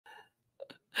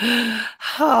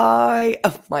Hi.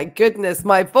 Oh my goodness,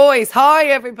 my voice. Hi,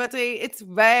 everybody. It's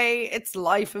Ray. It's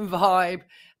Life and Vibe.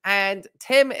 And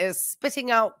Tim is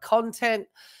spitting out content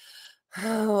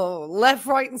left,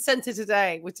 right, and center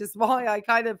today, which is why I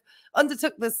kind of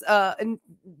undertook this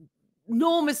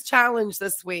enormous challenge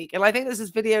this week. And I think this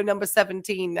is video number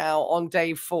 17 now on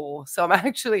day 4. So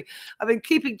I've been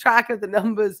keeping track of the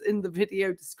numbers in the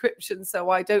video description so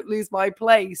I don't lose my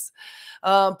place.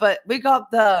 But we've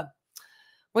got the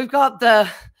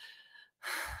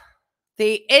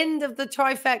end of the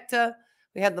trifecta.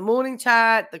 We had the morning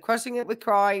chat, the crushing it with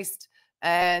Christ,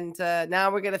 and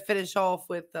now we're going to finish off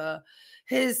with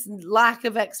his lack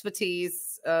of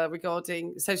expertise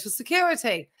regarding Social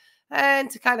Security.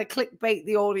 And to kind of clickbait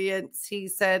the audience, he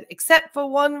said, except for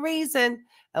one reason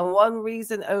and one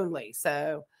reason only.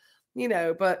 So,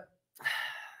 but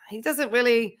he doesn't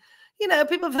really,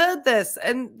 people have heard this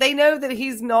and they know that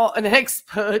he's not an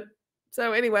expert.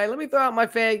 So anyway, let me throw out my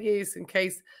fair use in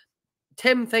case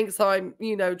Tim thinks I'm,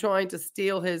 trying to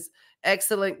steal his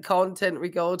excellent content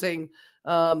regarding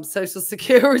Social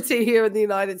Security here in the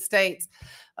United States.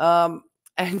 And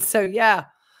so, yeah,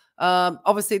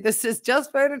 obviously this is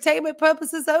just for entertainment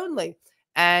purposes only.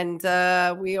 And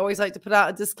we always like to put out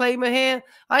a disclaimer here.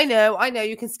 I know,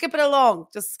 you can skip it along.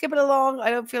 Just skip it along.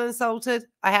 I don't feel insulted.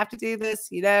 I have to do this.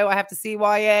 I have to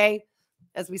CYA,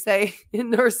 as we say in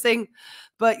nursing.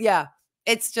 But yeah,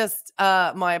 it's just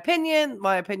my opinion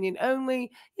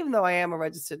only, even though I am a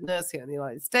registered nurse here in the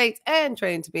United States and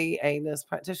trained to be a nurse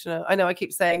practitioner. I know I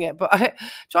keep saying it, but I'm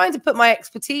trying to put my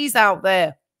expertise out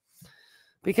there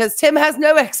because Tim has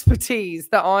no expertise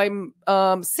that I'm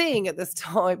seeing at this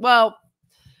time. Well,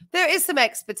 there is some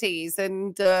expertise,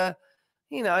 and I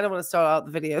don't want to start out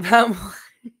the video that way.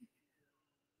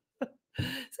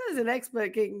 So as an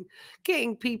expert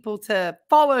getting people to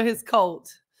follow his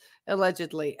cult,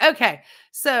 allegedly. Okay,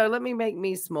 so let me make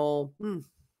me small.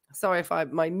 Sorry if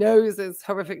my nose is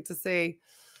horrific to see.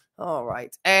 All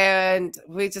right, and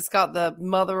we just got the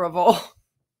mother of all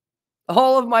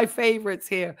of my favorites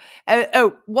here.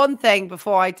 And one thing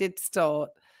before I did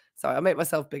start. Sorry, I'll make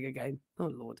myself big again. Oh,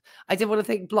 Lord. I did want to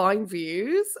thank Blind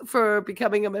Views for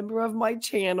becoming a member of my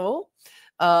channel.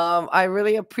 I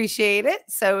really appreciate it.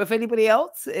 So if anybody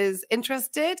else is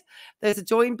interested, there's a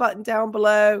join button down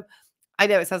below. I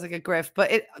know it sounds like a grift,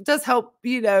 but it does help,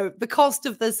 the cost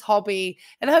of this hobby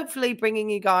and hopefully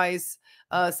bringing you guys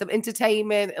some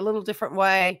entertainment a little different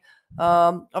way.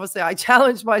 Obviously, I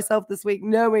challenged myself this week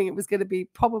knowing it was going to be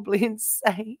probably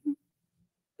insane.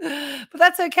 But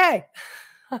that's okay.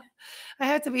 I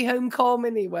have to be home calm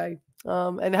anyway.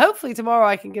 And hopefully tomorrow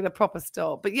I can get a proper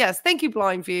start. But yes, thank you,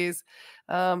 Blind Views.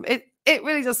 It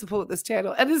really does support this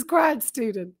channel and as grad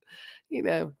student,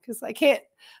 because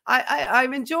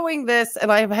I'm enjoying this,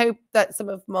 and I hope that some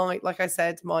of my, like I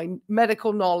said, my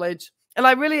medical knowledge, and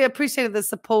I really appreciated the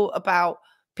support about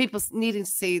people needing to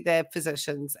see their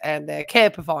physicians and their care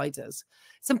providers.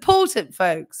 It's important,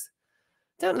 folks.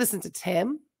 Don't listen to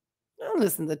Tim. Don't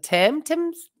listen to Tim.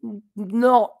 Tim's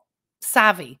not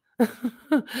savvy.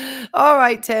 All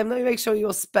right, Tim, let me make sure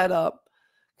you're sped up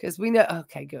because we know.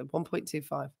 Okay, good.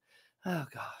 1.25. Oh,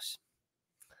 gosh.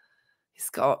 He's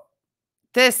got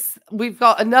this. We've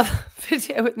got another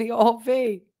video in the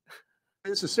RV.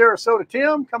 This is Sarasota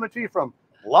Tim coming to you from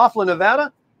Laughlin,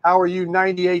 Nevada. How are you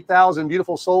 98,000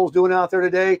 beautiful souls doing out there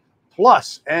today,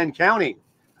 plus and counting?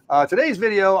 Today's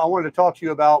video, I wanted to talk to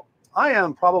you about, I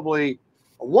am probably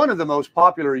one of the most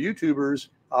popular YouTubers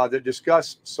that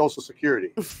discuss Social Security.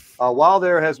 While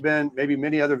there has been maybe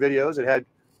many other videos that had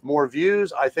more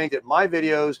views, I think that my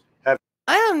videos have...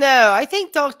 I don't know. I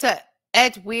think Dr.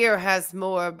 Ed Weir has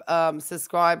more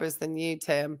subscribers than you,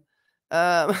 Tim.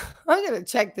 I'm going to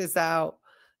check this out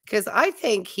because I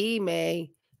think he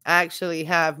may actually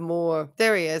have more.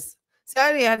 There he is. So I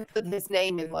only had to put his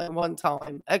name in like one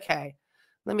time. Okay.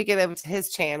 Let me get over to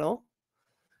his channel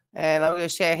and I'm going to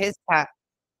share his tab.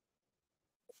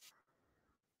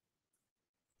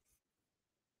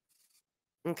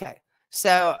 Okay.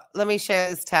 So let me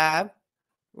share this tab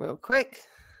real quick.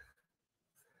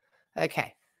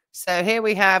 Okay. So here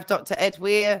we have Dr. Ed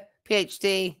Weir,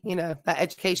 PhD, that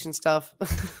education stuff.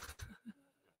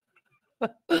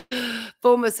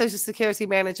 Former Social Security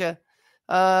manager.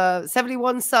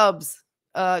 71 subs,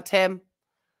 Tim,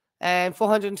 and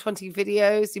 420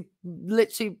 videos. You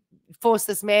literally forced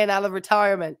this man out of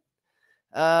retirement.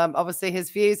 Obviously, his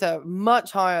views are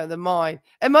much higher than mine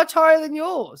and much higher than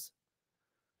yours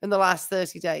in the last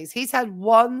 30 days. He's had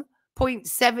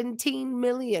 1.17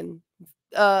 million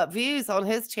views on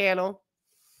his channel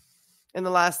in the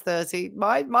last 30.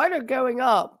 Mine are going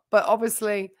up, but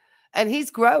obviously And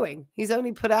he's growing. He's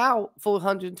only put out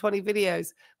 420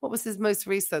 videos. What was his most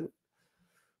recent?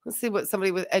 Let's see what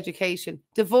somebody with education.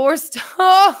 Divorced.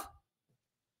 Oh,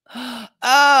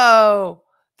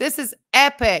 this is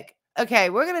epic. Okay,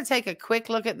 we're going to take a quick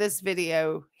look at this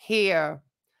video here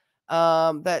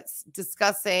that's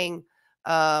discussing,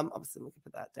 obviously, we can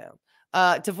put that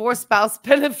down. Divorce spouse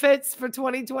benefits for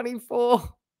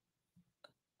 2024.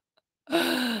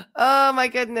 Oh my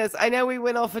goodness. I know we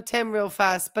went off of Tim real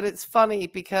fast, but it's funny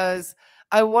because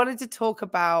I wanted to talk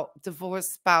about divorce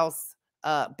spouse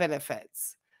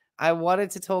benefits. I wanted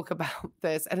to talk about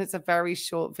this, and it's a very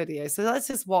short video. So let's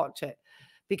just watch it,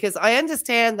 because I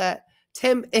understand that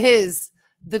Tim is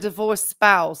the divorced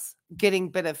spouse getting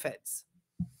benefits.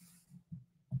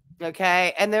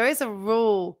 Okay. And there is a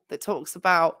rule that talks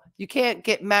about you can't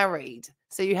get married.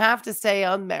 So you have to stay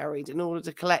unmarried in order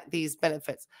to collect these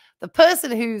benefits. The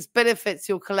person whose benefits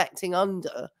you're collecting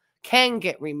under can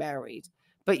get remarried.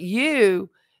 But you,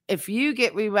 if you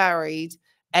get remarried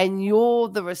and you're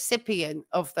the recipient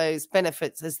of those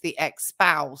benefits as the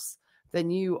ex-spouse,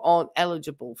 then you aren't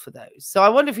eligible for those. So I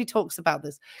wonder if he talks about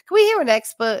this. Can we hear an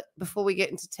expert before we get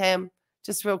into Tim?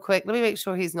 Just real quick. Let me make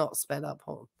sure he's not sped up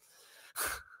on.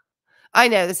 I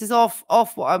know this is off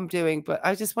what I'm doing, but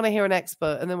I just want to hear an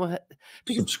expert, and then we'll.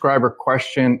 Subscriber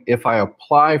question: if I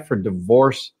apply for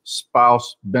divorce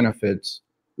spouse benefits,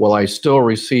 will I still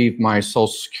receive my Social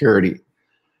Security?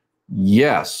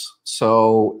 Yes.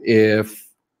 So if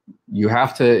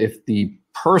the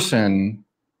person,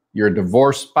 your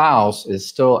divorced spouse, is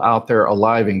still out there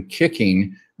alive and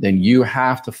kicking, then you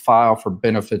have to file for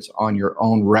benefits on your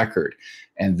own record.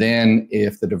 And then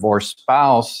if the divorced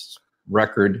spouse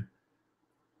record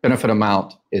benefit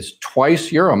amount is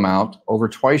twice your amount, over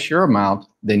twice your amount,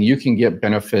 then you can get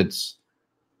benefits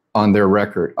on their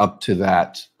record up to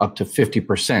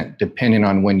 50%, depending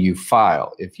on when you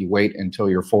file. If you wait until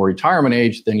your full retirement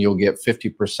age, then you'll get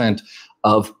 50%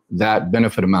 of that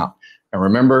benefit amount. And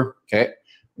remember, okay,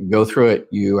 go through it.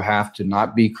 You have to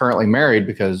not be currently married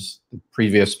because the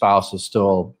previous spouse is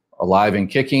still alive and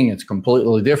kicking. It's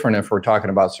completely different if we're talking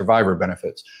about survivor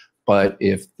benefits. But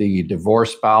if the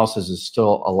divorced spouse is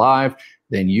still alive,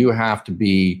 then you have to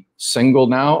be single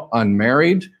now,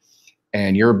 unmarried,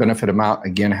 and your benefit amount,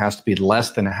 again, has to be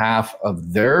less than half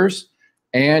of theirs,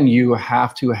 and you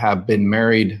have to have been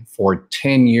married for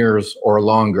 10 years or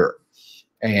longer.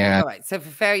 And all right, so for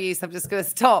fair use, I'm just going to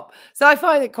stop. So I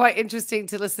find it quite interesting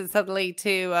to listen suddenly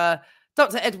to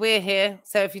Dr. Ed Weir here.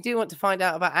 So if you do want to find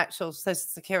out about actual Social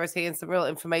Security and some real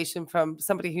information from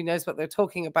somebody who knows what they're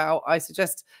talking about, I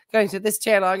suggest going to this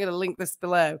channel. I'm going to link this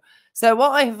below. So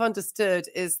what I have understood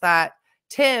is that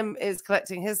Tim is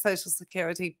collecting his Social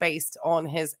Security based on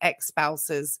his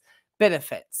ex-spouse's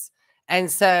benefits. And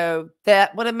so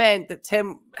that would have meant that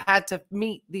Tim had to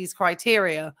meet these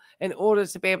criteria in order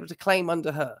to be able to claim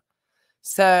under her.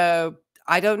 So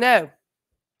I don't know.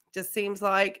 Just seems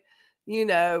like, you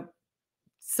know,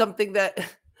 something that,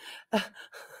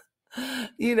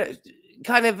 you know,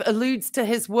 kind of alludes to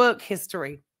his work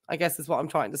history, I guess is what I'm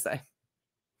trying to say.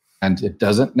 And it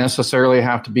doesn't necessarily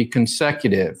have to be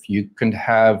consecutive. You can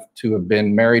have to have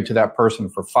been married to that person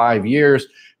for 5 years,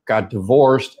 got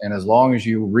divorced, and as long as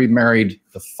you remarried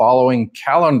the following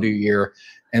calendar year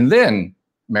and then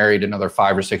married another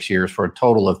 5 or 6 years for a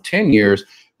total of 10 years,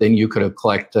 then you could have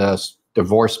collected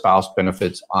divorce spouse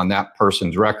benefits on that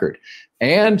person's record.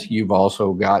 And you've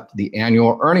also got the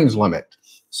annual earnings limit.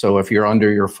 So if you're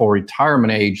under your full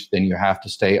retirement age, then you have to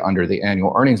stay under the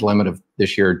annual earnings limit of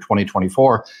this year,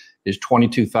 2024, is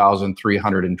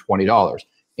 $22,320.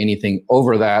 Anything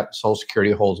over that, Social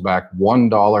Security holds back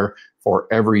 $1 for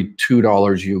every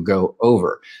 $2 you go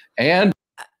over. And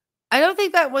I don't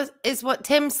think that is what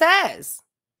Tim says.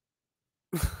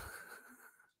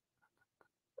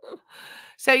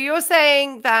 So you're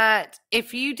saying that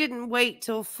if you didn't wait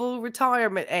till full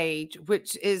retirement age,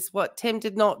 which is what Tim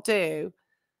did not do,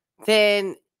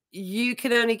 then you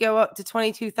can only go up to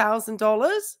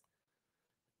 $22,000,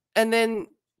 and then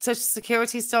Social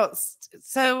Security starts.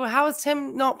 So how is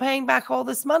Tim not paying back all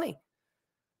this money?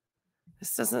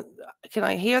 This doesn't. Can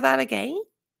I hear that again?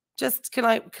 Just can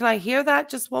I hear that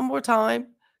just one more time?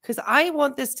 Because I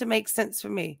want this to make sense for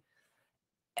me.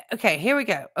 Okay, here we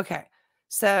go. Okay,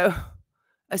 so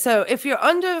if you're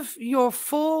under your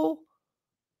full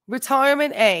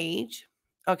retirement age,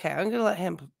 okay, I'm going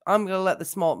to let the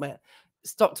smart man.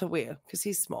 It's Dr. Weir, because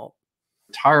he's smart.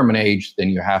 Retirement age, then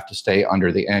you have to stay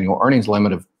under the annual earnings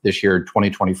limit of this year,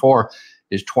 2024,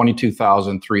 is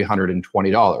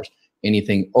 $22,320.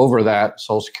 Anything over that,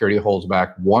 Social Security holds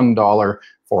back $1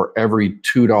 for every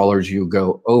 $2 you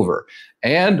go over.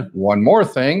 And one more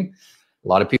thing, a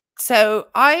lot of people So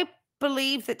I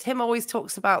believe that Tim always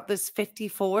talks about this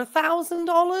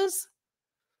 $54,000.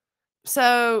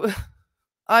 So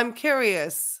I'm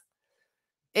curious,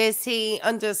 is he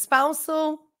under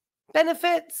spousal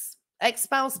benefits,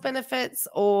 ex-spouse benefits,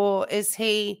 or is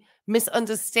he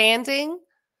misunderstanding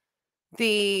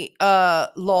the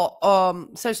law,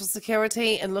 Social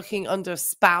Security, and looking under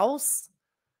spouse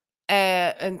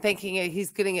and thinking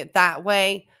he's getting it that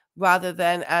way rather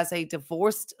than as a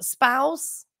divorced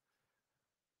spouse?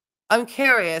 I'm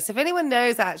curious if anyone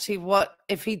knows actually what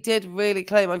if he did really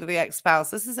claim under the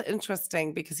ex-spouse. This is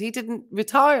interesting because he didn't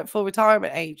retire at full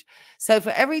retirement age. So for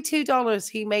every $2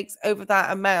 he makes over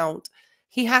that amount,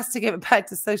 he has to give it back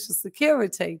to Social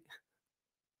Security.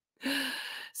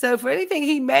 So for anything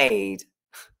he made,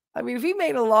 I mean, if he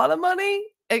made a lot of money,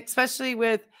 especially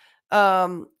with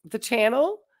the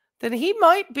channel, then he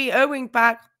might be owing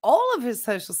back all of his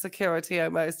Social Security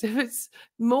almost. If it's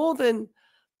more than,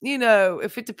 you know,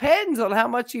 if it depends on how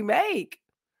much you make.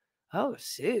 Oh,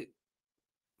 shoot.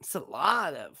 It's a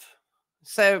lot of.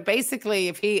 So basically,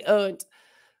 if he earned,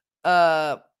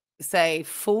 say,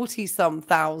 40-some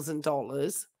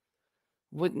 $1,000,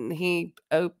 wouldn't he?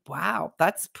 Oh, wow.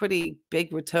 That's pretty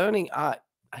big returning.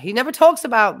 He never talks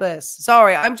about this.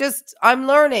 Sorry, I'm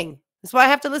learning. That's why I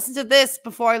have to listen to this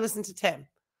before I listen to Tim.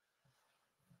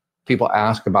 People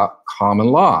ask about common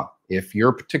law. If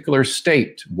your particular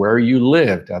state where you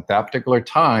lived at that particular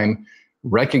time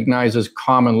recognizes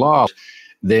common law,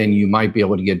 then you might be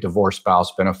able to get divorce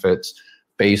spouse benefits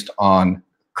based on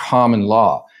common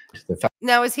law.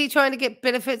 Now, is he trying to get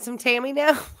benefits from Tammy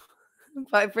now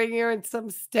by bringing her in some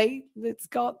state that's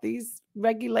got these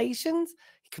regulations?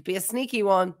 It could be a sneaky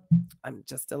one. I'm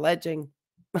just alleging.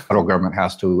 The federal government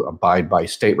has to abide by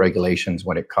state regulations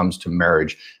when it comes to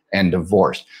marriage and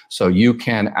divorce. So you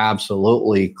can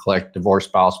absolutely collect divorce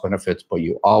spouse benefits, but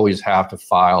you always have to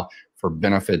file for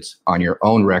benefits on your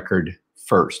own record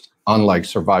first, unlike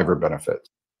survivor benefits.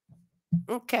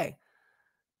 Okay.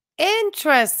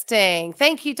 Interesting.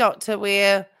 Thank you, Dr.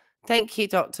 Weir. Thank you,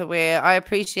 Dr. Weir. I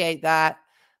appreciate that.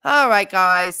 All right,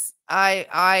 guys.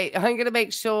 I'm going to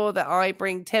make sure that I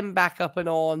bring Tim back up and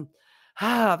on.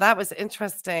 Ah, that was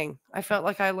interesting. I felt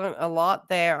like I learned a lot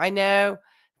there. I know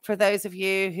for those of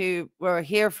you who were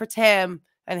here for Tim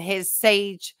and his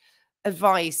sage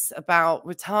advice about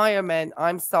retirement,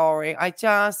 I'm sorry.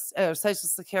 Social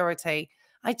Security.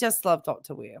 I just love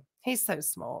Dr. Weir. He's so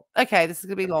smart. Okay, this is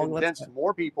going to be long. Convinced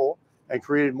more people and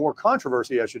created more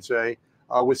controversy, I should say,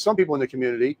 with some people in the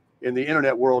community, in the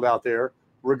internet world out there,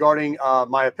 regarding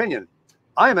my opinion.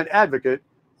 I am an advocate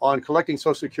on collecting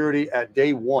Social Security at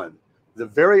day one, the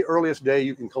very earliest day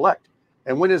you can collect.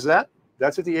 And when is that?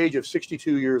 That's at the age of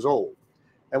 62 years old.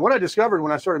 And what I discovered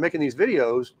when I started making these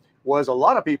videos was a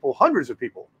lot of people, hundreds of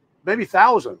people, maybe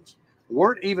thousands,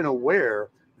 weren't even aware.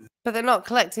 But they're not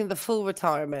collecting the full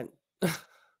retirement.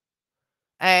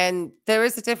 And there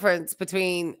is a difference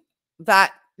between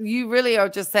that. You really are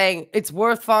just saying it's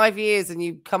worth 5 years and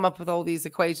you come up with all these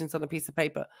equations on a piece of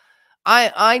paper.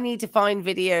 I need to find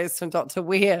videos from Dr.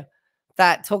 Weir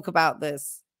that talk about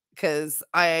this, because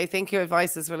I think your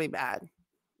advice is really bad.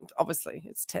 Obviously,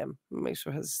 it's Tim. Make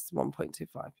sure his 1.25.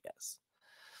 Yes.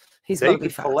 They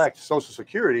could collect Social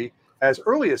Security as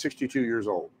early as 62 years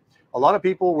old. A lot of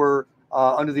people were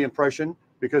under the impression,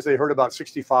 because they heard about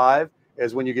 65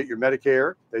 as when you get your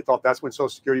Medicare, they thought that's when Social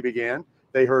Security began.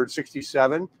 They heard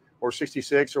 67 or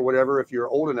 66 or whatever, if you're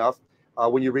old enough,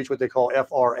 when you reach what they call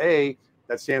FRA,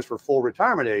 that stands for full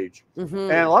retirement age.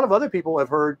 And a lot of other people have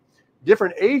heard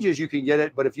different ages you can get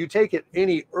it, but if you take it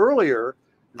any earlier.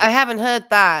 I haven't heard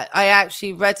that. I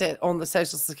actually read it on the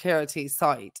Social Security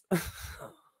site.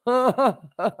 So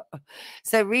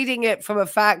reading it from a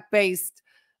fact-based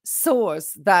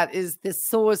source, that is the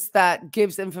source that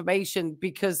gives information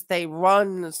because they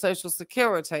run Social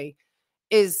Security,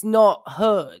 is not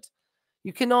heard.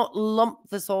 You cannot lump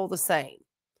this all the same.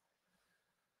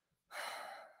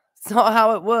 It's not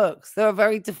how it works. There are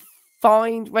very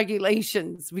defined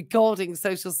regulations regarding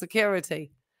Social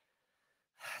Security.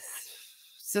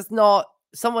 It's just not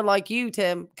someone like you,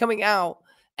 Tim, coming out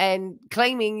and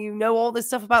claiming you know all this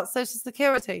stuff about Social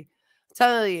Security. I'm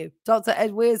telling you, Dr.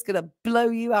 Ed Weir is going to blow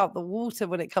you out the water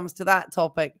when it comes to that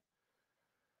topic.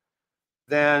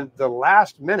 Then the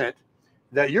last minute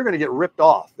that you're going to get ripped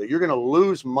off, that you're going to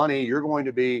lose money, you're going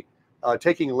to be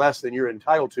taking less than you're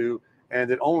entitled to, and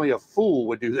that only a fool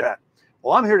would do that.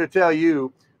 Well, I'm here to tell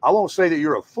you, I won't say that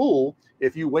you're a fool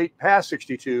if you wait past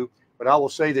 62, but I will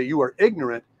say that you are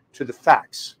ignorant to the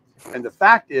facts. And the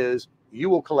fact is, you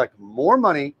will collect more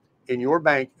money in your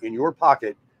bank, in your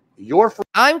pocket,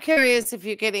 I'm curious if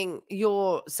you're getting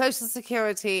your Social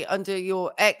Security under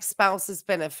your ex-spouse's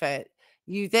benefit.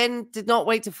 You then did not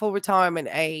wait to full retirement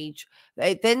age.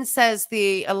 It then says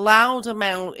the allowed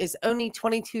amount is only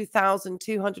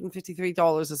 $22,253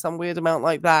 or some weird amount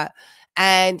like that.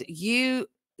 And you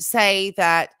say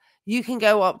that you can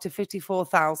go up to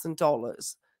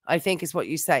 $54,000, I think is what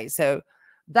you say. So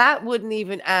that wouldn't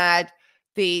even add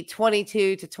the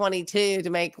 22 to 22 to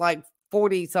make like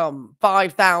 40 some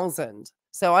 5,000.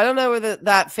 So I don't know where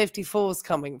that 54 is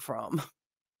coming from.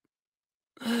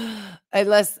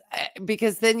 Unless,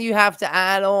 because then you have to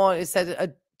add on, it said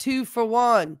a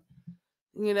 2-for-1,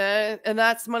 you know, and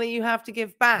that's money you have to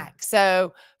give back.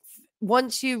 So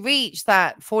once you reach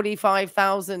that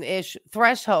 45,000-ish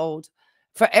threshold,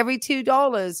 for every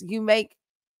 $2 you make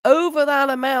over that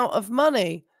amount of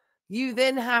money, you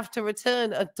then have to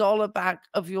return $1 back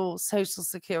of your Social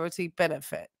Security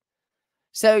benefit.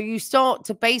 So you start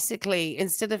to basically,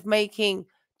 instead of making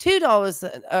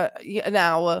 $2 an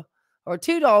hour or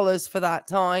 $2 for that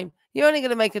time, you're only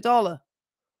going to make $1.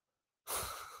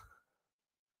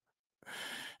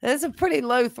 It's a pretty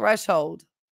low threshold.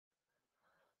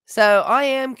 So I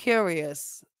am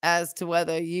curious as to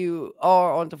whether you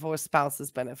are on divorced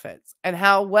spouses benefits and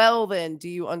how well then do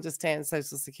you understand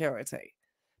Social Security,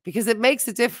 because it makes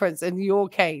a difference in your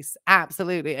case.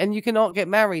 Absolutely. And you cannot get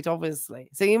married, obviously.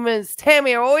 So you, Ms.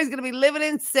 Tammy, are always going to be living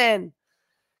in sin,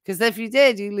 because if you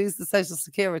did, you lose the Social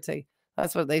Security.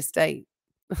 That's what they state.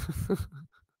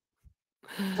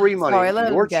 Free money, sorry,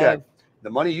 your check, the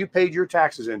money you paid your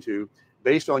taxes into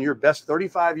based on your best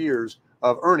 35 years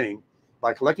of earning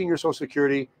by collecting your Social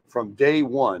Security from day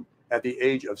one at the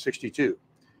age of 62.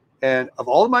 And of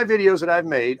all of my videos that I've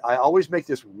made, I always make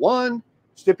this one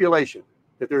stipulation,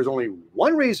 that there's only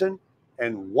one reason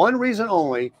and one reason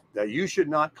only that you should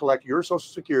not collect your Social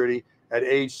Security at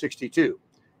age 62.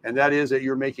 And that is that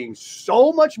you're making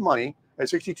so much money at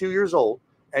 62 years old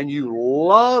and you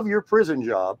love your prison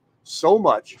job so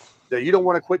much that you don't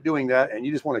want to quit doing that, and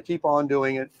you just want to keep on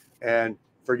doing it and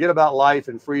forget about life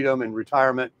and freedom and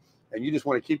retirement, and you just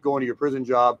want to keep going to your prison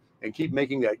job and keep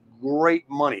making that great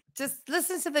money. Just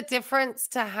listen to the difference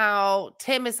to how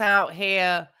Tim is out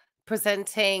here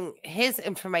presenting his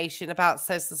information about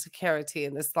Social Security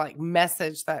and this like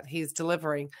message that he's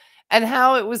delivering, and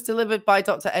how it was delivered by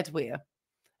Dr. Ed Weir.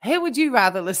 Who would you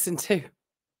rather listen to?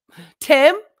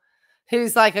 Tim,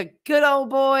 who's like a good old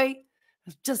boy,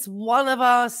 just one of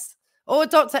us, or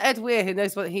Dr. Ed Weir, who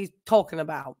knows what he's talking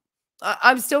about?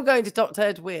 I'm still going to Dr.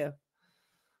 Ed Weir.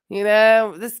 You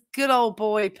know, this good old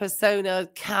boy persona,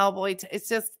 cowboy. It's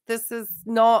just, this is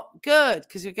not good,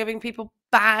 because you're giving people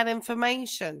bad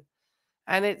information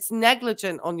and it's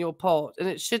negligent on your part, and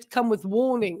it should come with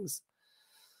warnings.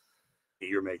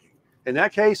 You're making. In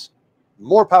that case,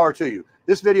 more power to you.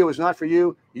 This video is not for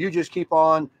you. You just keep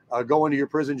on going to your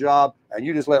prison job, and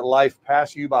you just let life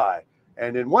pass you by.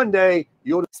 And then one day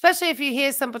you'll... Especially if you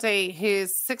hear somebody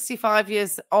who's 65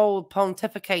 years old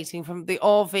pontificating from the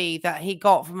RV that he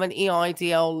got from an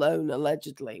EIDL loan,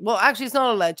 allegedly. Well, actually, it's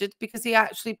not alleged, because he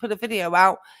actually put a video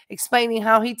out explaining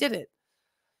how he did it.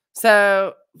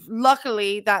 So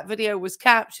luckily that video was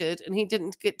captured and he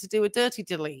didn't get to do a dirty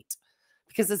delete,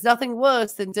 because there's nothing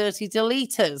worse than dirty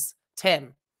deleters,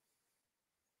 Tim.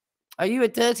 Are you a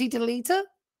dirty deleter?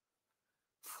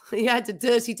 You had to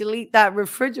dirty delete that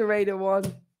refrigerator one.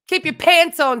 Keep your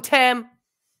pants on, Tim.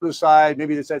 Decide,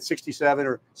 maybe it's at 67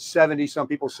 or 70, some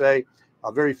people say,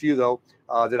 very few though,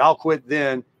 that I'll quit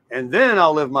then, and then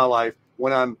I'll live my life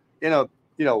when I'm in a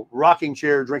rocking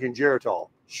chair drinking Geritol.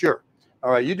 Sure. All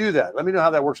right, you do that. Let me know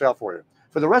how that works out for you.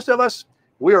 For the rest of us,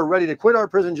 we are ready to quit our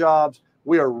prison jobs.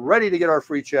 We are ready to get our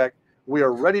free check. We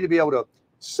are ready to be able to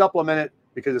supplement it,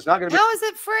 because it's not going to be... How is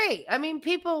it free? I mean,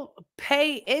 people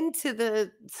pay into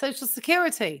the Social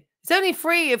Security. It's only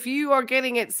free if you are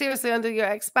getting it seriously under your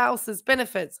ex-spouse's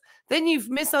benefits. Then you've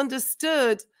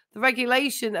misunderstood the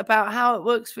regulation about how it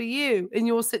works for you in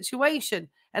your situation,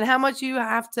 and how much you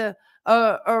have to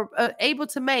are able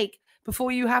to make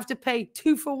before you have to pay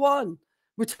 2-for-1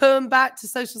 return back to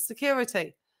Social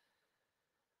Security.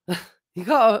 You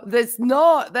got, there's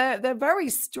not, they're very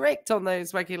strict on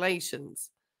those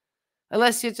regulations.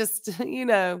 Unless you're just,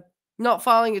 not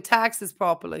filing your taxes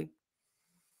properly.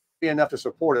 Be enough to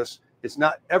support us. It's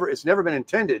never been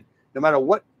intended, no matter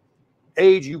what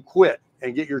age you quit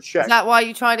and get your check. Is that why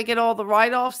you try to get all the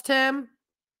write-offs, Tim?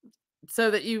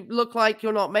 So that you look like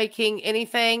you're not making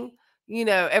anything,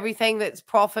 everything that's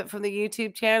profit from the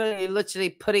YouTube channel, you're literally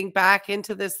putting back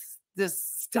into this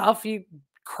stuff you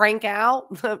crank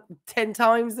out 10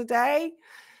 times a day?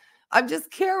 I'm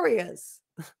just curious.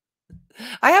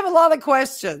 I have a lot of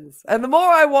questions. And the more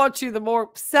I watch you, the more,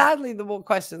 sadly, the more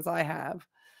questions I have.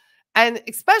 And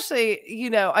especially, you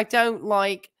know, I don't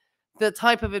like the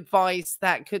type of advice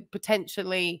that could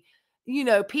potentially, you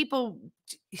know,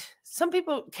 some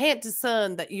people can't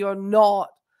discern that you're not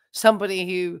somebody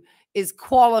who is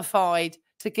qualified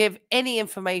to give any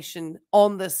information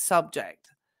on this subject.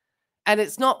 And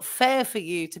it's not fair for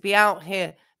you to be out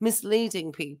here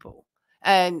misleading people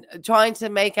and trying to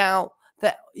make out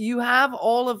that you have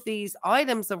all of these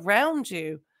items around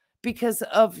you because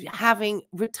of having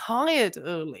retired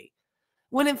early,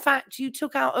 when in fact you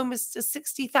took out almost a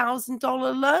 $60,000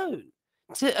 loan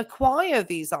to acquire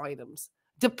these items,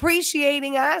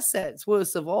 depreciating assets,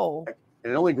 worst of all.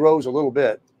 And it only grows a little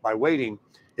bit by waiting.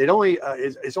 It only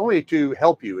it's only to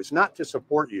help you. It's not to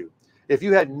support you. If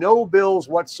you had no bills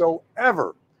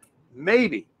whatsoever,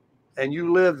 maybe, and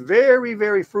you lived very,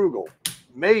 very frugal,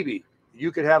 maybe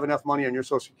you could have enough money on your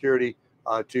Social Security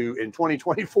to, in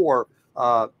 2024,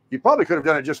 you probably could have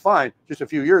done it just fine just a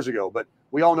few years ago, but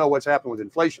we all know what's happened with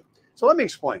inflation. So let me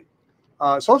explain.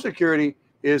 Social Security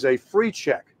is a free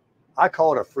check. I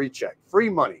call it a free check, free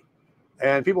money.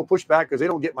 And people push back because they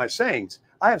don't get my sayings.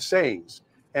 I have sayings.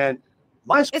 And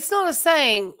it's not a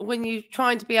saying when you're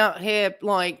trying to be out here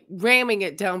like ramming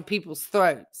it down people's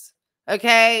throats.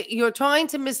 Okay, you're trying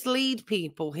to mislead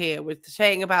people here with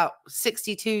saying about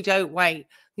 62 don't wait.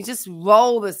 You just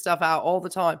roll this stuff out all the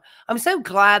time. I'm so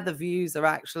glad the views are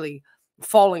actually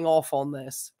falling off on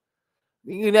this.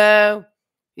 You know,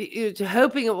 you're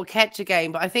hoping it will catch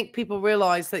again, but I think people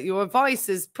realize that your advice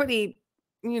is pretty,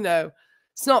 you know,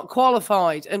 it's not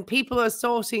qualified, and people are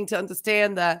starting to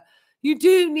understand that you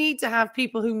do need to have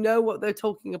people who know what they're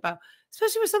talking about,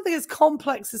 especially with something as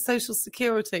complex as Social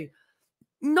Security.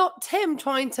 Not Tim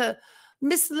trying to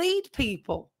mislead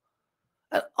people.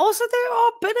 And also, there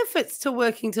are benefits to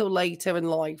working till later in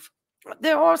life.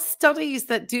 There are studies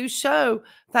that do show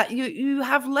that you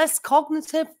have less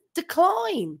cognitive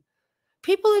decline.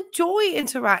 People enjoy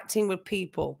interacting with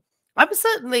people. I'm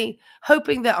certainly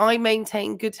hoping that I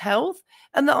maintain good health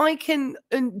and that I can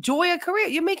enjoy a career.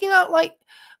 You're making out like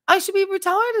I should be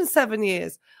retired in 7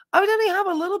 years. I would only have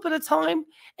a little bit of time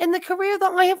in the career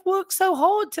that I have worked so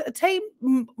hard to attain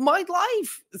my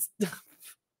life.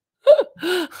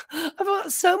 I've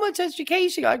got so much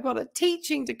education. I've got a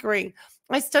teaching degree.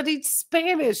 I studied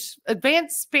Spanish,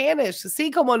 advanced Spanish.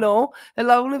 Sí, como no, en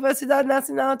la Universidad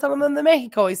Nacional Autónoma de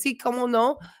México. Y sí, como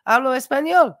no, hablo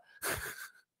español.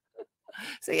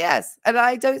 So yes, and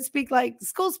I don't speak like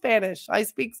school Spanish. I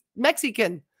speak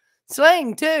Mexican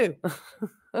slang too.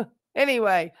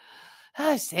 Anyway,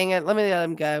 dang it. Let me let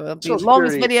him go. It'll be the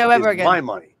longest video ever again. My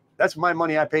money. That's my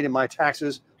money I paid in my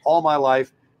taxes all my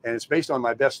life, and it's based on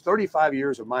my best 35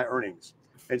 years of my earnings.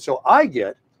 And so I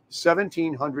get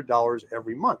 $1,700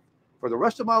 every month for the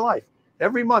rest of my life.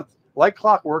 Every month, like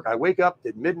clockwork, I wake up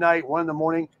at midnight, 1 in the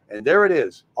morning, and there it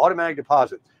is, automatic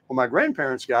deposit. When my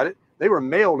grandparents got it, they were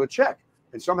mailed a check.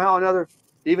 And somehow or another,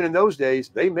 even in those days,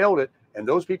 they mailed it, and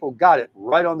those people got it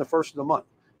right on the first of the month.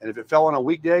 And if it fell on a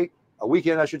weekday, a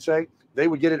weekend, I should say, they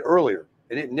would get it earlier.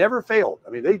 And it never failed.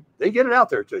 I mean, they get it out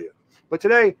there to you. But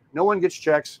today, no one gets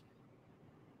checks.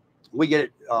 We get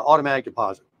it automatic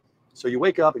deposit. So you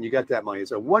wake up and you got that money.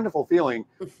 It's a wonderful feeling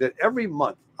that every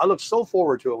month, I look so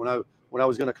forward to it. When I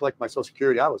was going to collect my Social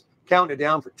Security, I was counting it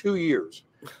down for 2 years.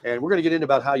 And we're going to get into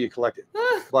about how you collect it.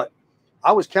 But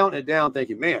I was counting it down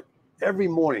thinking, man, every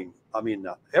morning,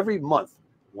 every month,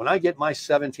 when I get my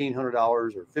 $1,700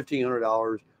 or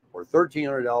 $1,500 or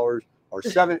 $1,300 or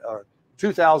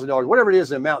 $2,000, whatever it is,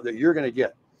 the amount that you're going to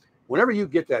get, whenever you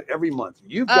get that every month,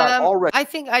 you've got already. I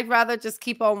think I'd rather just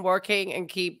keep on working and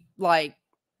keep like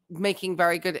making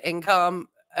very good income.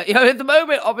 You know, at the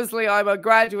moment, obviously, I'm a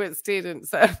graduate student,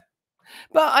 so.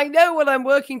 But I know what I'm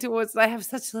working towards, and I have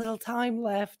such little time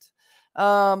left.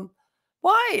 Why?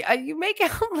 You make it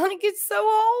out like it's so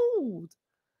old.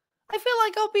 I feel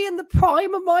like I'll be in the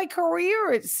prime of my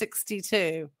career at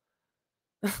 62.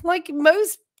 Like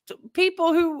most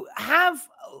people who have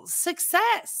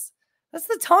success. That's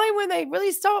the time when they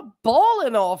really start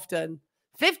balling often.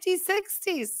 50s,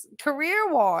 60s,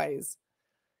 career-wise.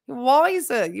 You're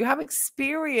wiser. You have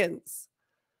experience.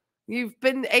 You've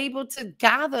been able to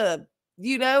gather.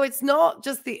 You know, it's not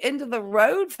just the end of the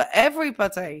road for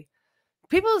everybody.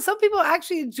 Some people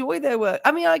actually enjoy their work.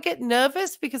 I mean, I get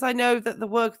nervous because I know that the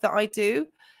work that I do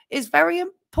is very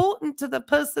important to the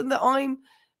person that I'm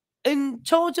in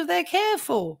charge of their care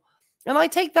for. And I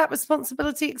take that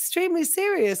responsibility extremely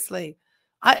seriously.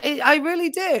 I really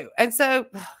do. And so,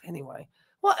 anyway,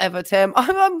 whatever, Tim.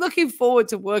 I'm looking forward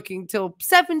to working till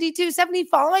 72,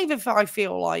 75 if I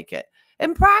feel like it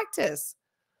in practice.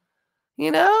 You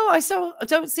know, I still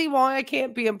don't see why I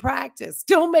can't be in practice,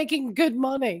 still making good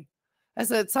money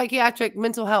as a psychiatric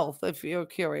mental health, if you're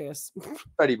curious.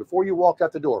 Ready before you walked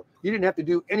out the door. You didn't have to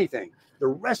do anything. The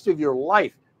rest of your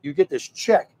life, you get this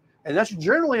check, and that's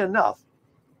generally enough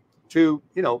to,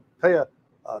 you know,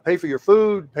 pay for your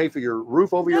food, pay for your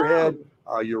roof over your head,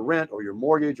 your rent or your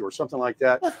mortgage or something like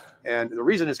that. And the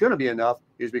reason it's going to be enough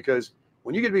is because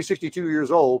when you get to be 62 years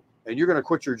old and you're going to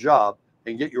quit your job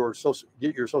and get your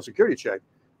social security check,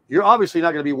 you're obviously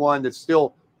not going to be one that's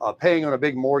still paying on a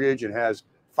big mortgage and has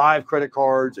 5 credit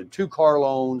cards and 2 car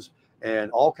loans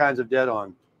and all kinds of debt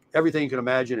on everything you can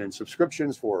imagine and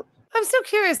subscriptions for. I'm so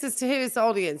curious as to who his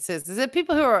audience is. Is it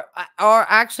people who are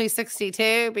actually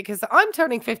 62? Because I'm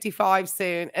turning 55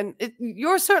 soon, and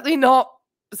you're certainly not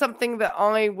something that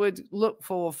I would look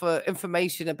for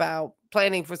information about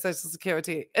planning for Social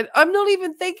Security. And I'm not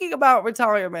even thinking about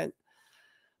retirement.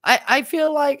 I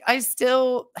feel like I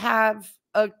still have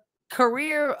a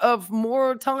career of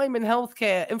more time in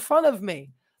healthcare in front of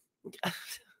me.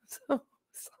 So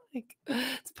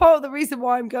it's part of the reason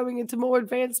why I'm going into more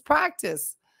advanced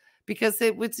practice, because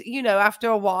it would, you know, after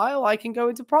a while I can go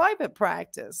into private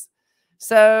practice.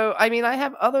 So, I mean, I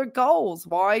have other goals.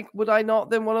 Why would I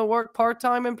not then want to work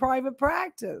part-time in private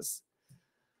practice?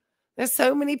 There's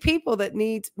so many people that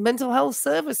need mental health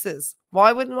services.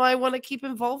 Why wouldn't I want to keep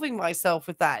involving myself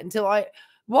with that until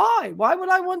why would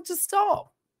I want to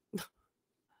stop?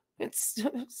 It's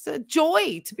a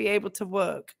joy to be able to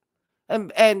work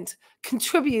and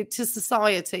contribute to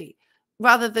society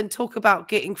rather than talk about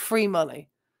getting free money.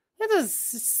 It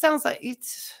sounds like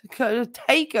it's a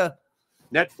taker.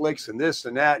 Netflix and this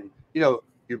and that. And, you know,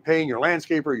 you're paying your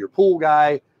landscaper, your pool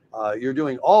guy. You're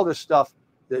doing all this stuff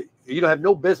that you don't have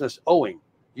no business owing.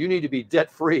 You need to be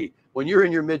debt free. When you're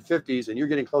in your mid 50s and you're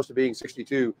getting close to being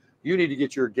 62, you need to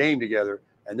get your game together.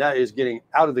 And that is getting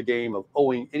out of the game of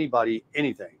owing anybody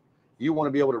anything. You want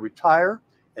to be able to retire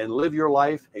and live your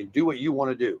life and do what you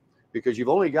want to do, because you've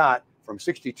only got from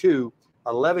 62,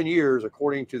 11 years,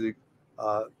 according to the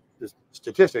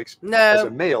statistics, as a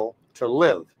male to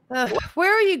live.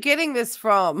 Where are you getting this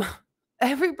from?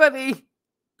 Everybody,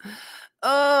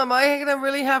 am I gonna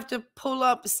really have to pull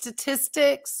up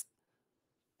statistics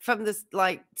from this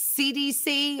like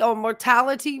CDC on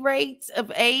mortality rates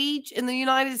of age in the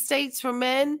United States for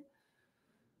men?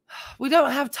 We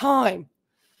don't have time,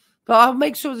 but I'll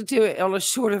make sure to do it on a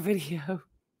shorter video.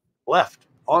 Left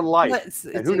on life,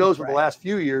 and who knows what the last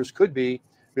few years could be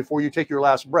before you take your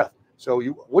last breath. So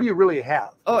what do you really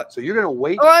have? So you're going to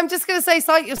wait? Or I'm just going to say,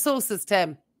 cite your sources,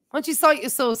 Tim. Why don't you cite your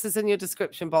sources in your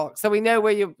description box so we know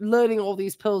where you're learning all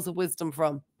these pearls of wisdom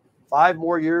from? 5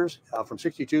 more years from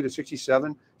 62 to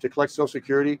 67 to collect Social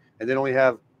Security, and then only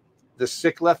have the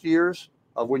sick left years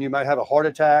of when you might have a heart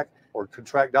attack or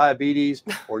contract diabetes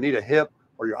or need a hip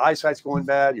or your eyesight's going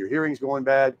bad, your hearing's going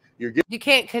bad. You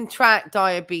can't contract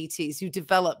diabetes. You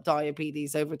develop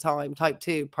diabetes over time, type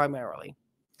 2 primarily.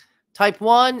 Type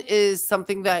 1 is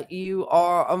something that you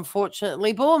are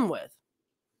unfortunately born with.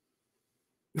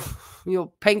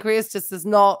 Your pancreas just does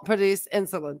not produce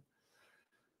insulin.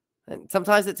 And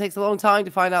sometimes it takes a long time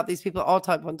to find out these people are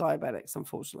type 1 diabetics,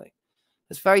 unfortunately.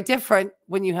 It's very different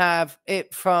when you have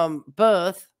it from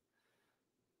birth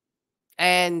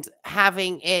and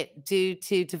having it due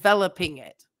to developing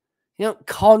it. You don't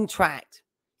contract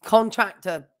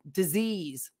a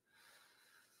disease.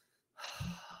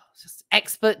 Just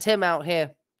expert Tim out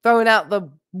here throwing out the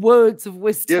words of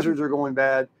wisdom. Gizzards are going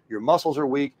bad. Your muscles are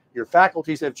weak. Your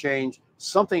faculties have changed.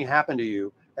 Something happened to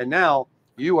you, and now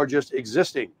you are just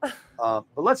existing. But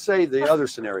let's say the other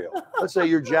scenario. Let's say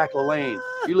you're Jack LaLanne.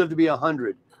 You live to be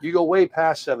 100. You go way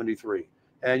past 73,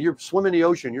 and you're swimming the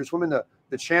ocean. You're swimming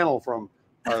the channel from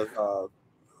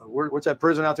what's that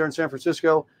prison out there in San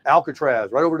Francisco?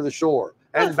 Alcatraz, right over to the shore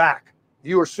and back.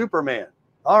 You are Superman.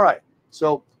 All right.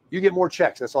 So you get more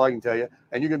checks. That's all I can tell you.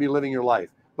 And you're going to be living your life.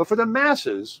 But for the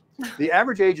masses, the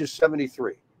average age is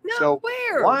 73. No, so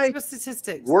where? Why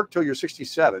statistics? Work till you're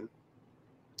 67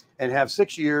 and have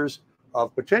 6 years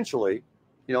of potentially,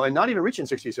 you know, and not even reaching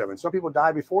 67. Some people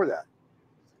die before that.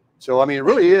 So, I mean, it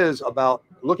really is about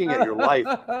looking at your life.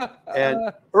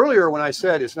 And earlier when I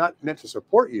said it's not meant to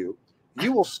support you,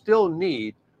 you will still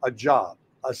need a job,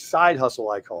 a side hustle,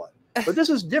 I call it. But this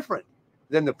is different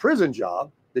than the prison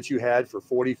job that you had for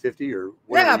 40, 50 or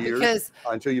whatever years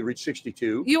until you reach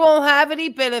 62. You won't have any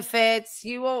benefits.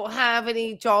 You won't have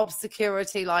any job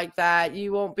security like that.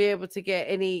 You won't be able to get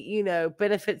any, you know,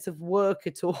 benefits of work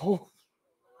at all.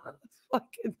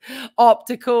 Fucking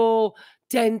optical,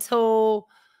 dental,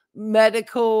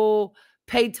 medical,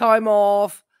 paid time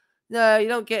off. No, you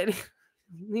don't get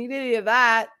need any of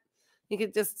that. He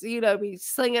could just, you know, be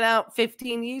slinging out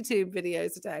 15 YouTube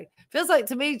videos a day. Feels like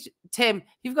to me, Tim,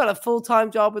 you've got a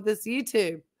full-time job with this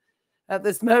YouTube at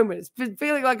this moment. It's been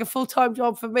feeling like a full-time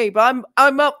job for me, but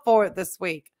I'm up for it this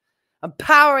week. I'm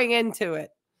powering into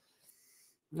it.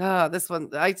 Ah, this one,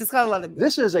 I just gotta let him.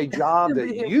 This is a job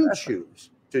that you choose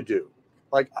to do.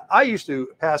 Like I used to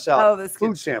pass out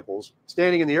food samples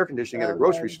standing in the air conditioning at a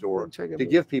grocery store to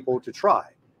give people to try.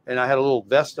 And I had a little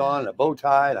vest on and a bow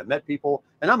tie, and I met people,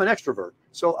 and I'm an extrovert.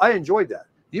 So I enjoyed that.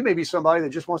 You may be somebody that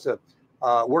just wants to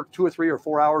work 2 or 3 or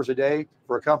 4 hours a day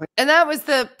for a company. And that was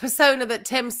the persona that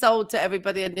Tim sold to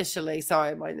everybody initially.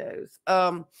 Sorry, my nose.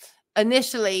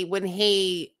 Initially, when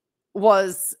he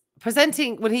was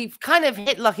presenting, when he kind of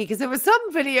hit lucky, because there were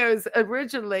some videos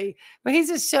originally where he's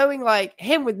just showing like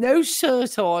him with no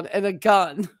shirt on and a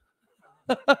gun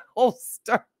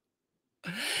holster,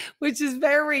 which is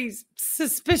very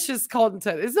suspicious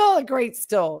content. It's not a great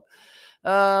start,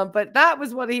 but that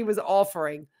was what he was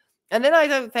offering. And then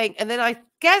I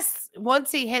guess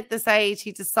once he hit this age,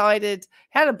 he decided,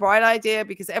 had a bright idea,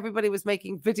 because everybody was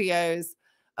making videos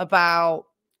about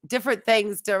different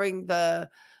things during the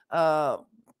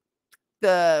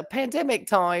pandemic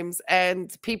times,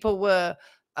 and people were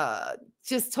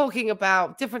just talking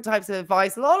about different types of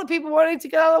advice. A lot of people wanted to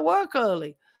get out of work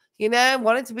early, you know,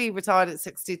 wanted to be retired at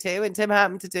 62, and Tim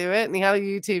happened to do it, and he had a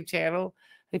YouTube channel.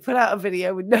 He put out a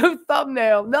video with no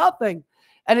thumbnail, nothing,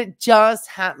 and it just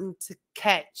happened to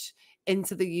catch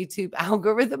into the YouTube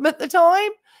algorithm at the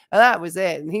time, and that was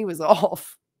it, and he was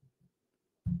off.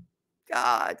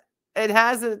 God, it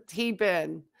hasn't he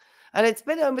been, and it's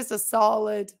been almost a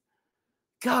solid,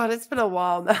 God, it's been a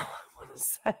while now.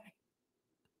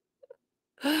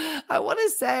 I want to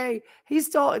say he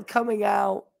started coming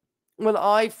out when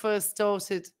I first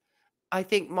started, I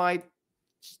think, my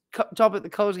job at the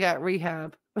Colgate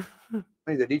rehab.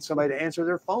 They need somebody to answer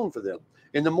their phone for them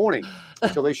in the morning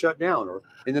until they shut down, or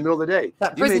in the middle of the day.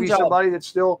 You may be somebody that's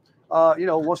still, you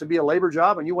know, wants to be a labor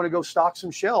job, and you want to go stock some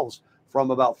shelves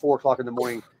from about 4 o'clock in the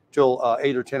morning till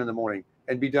 8 or 10 in the morning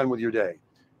and be done with your day.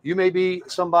 You may be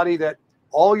somebody that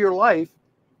all your life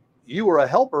you were a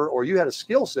helper, or you had a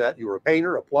skill set. You were a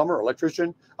painter, a plumber,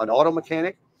 electrician, an auto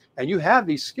mechanic, and you have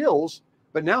these skills.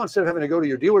 But now, instead of having to go to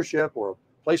your dealership or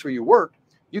a place where you work,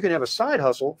 you can have a side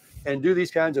hustle and do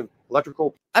these kinds of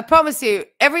electrical. I promise you,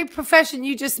 every profession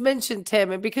you just mentioned,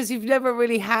 Tim, and because you've never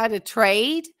really had a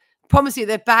trade, I promise you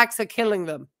their backs are killing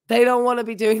them. They don't want to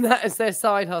be doing that as their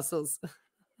side hustles.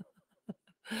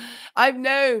 I've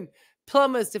known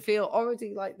plumbers to feel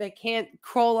already like they can't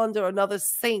crawl under another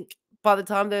sink by the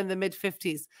time they're in the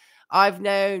mid-50s. I've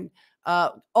known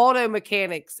auto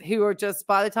mechanics who are just,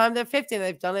 by the time they're 50 and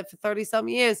they've done it for 30-some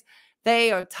years,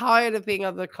 they are tired of being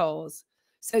under calls.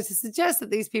 So to suggest that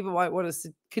these people might want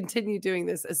to continue doing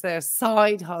this as their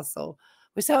side hustle,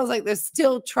 which sounds like they're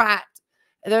still trapped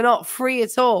and they're not free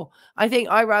at all. I think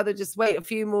I'd rather just wait a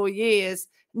few more years,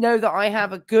 know that I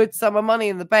have a good sum of money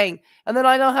in the bank, and then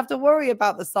I don't have to worry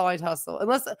about the side hustle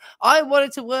unless I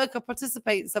wanted to work or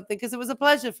participate in something because it was a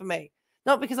pleasure for me,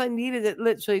 not because I needed it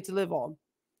literally to live on.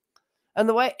 And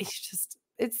the way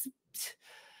it's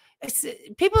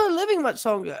people are living much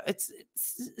longer. It's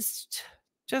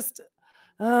just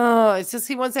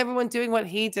he wants everyone doing what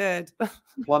he did.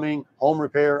 Plumbing, home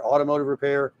repair, automotive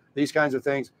repair, these kinds of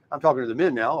things. I'm talking to the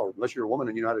men now, or unless you're a woman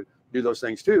and you know how to do those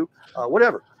things too,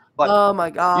 whatever. But oh my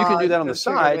God, you can do that on the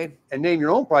side and name your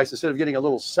own price instead of getting a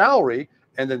little salary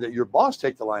and then your boss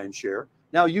take the lion's share.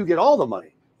 Now you get all the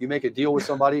money. You make a deal with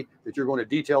somebody that you're going to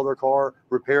detail their car,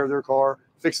 repair their car,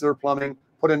 fix their plumbing,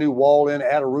 put a new wall in,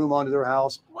 add a room onto their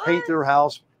house, paint their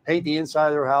house, paint the inside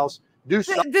of their house. Do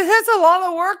something. This is a lot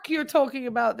of work you're talking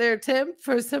about there, Tim,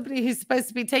 for somebody who's supposed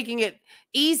to be taking it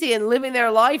easy and living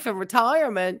their life in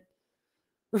retirement.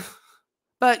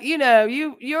 But, you know,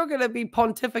 you're going to be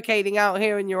pontificating out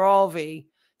here in your RV,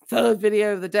 third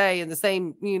video of the day in the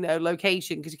same, you know,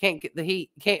 location because you can't get the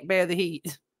heat, you can't bear the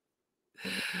heat.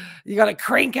 You got to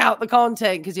crank out the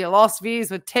content because you lost views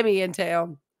with Timmy in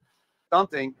town.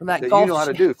 Something that you know how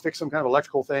to do, fix some kind of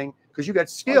electrical thing because you got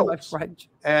skills.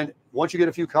 And once you get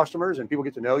a few customers and people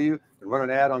get to know you and run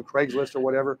an ad on Craigslist or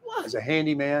whatever as a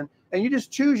handyman, and you just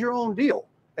choose your own deal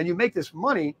and you make this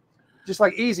money just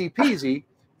like easy peasy.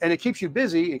 And it keeps you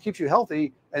busy, it keeps you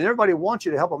healthy, and everybody wants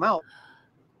you to help them out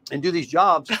and do these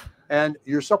jobs, and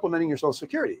you're supplementing your Social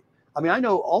Security. I mean, I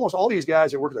know almost all these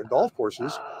guys that work at the golf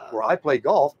courses where I play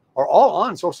golf are all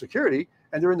on Social Security,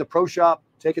 and they're in the pro shop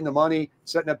taking the money,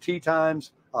 setting up tee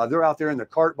times. They're out there in the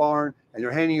cart barn, and they're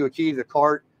handing you a key to the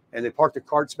cart, and they park the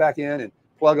carts back in and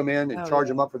plug them in and charge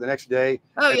yeah. them up for the next day.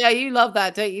 Oh yeah, you love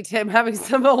that, don't you, Tim? Having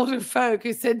some older folk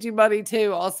who send you money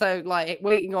too, also like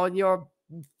waiting on your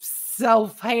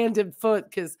self-handed foot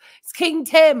because it's King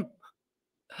Tim.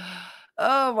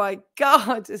 Oh my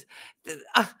God.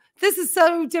 This is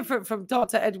so different from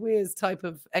Dr. Ed Weir's type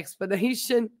of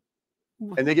explanation.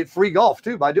 And they get free golf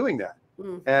too by doing that.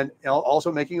 And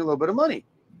also making a little bit of money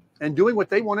and doing what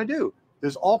they want to do.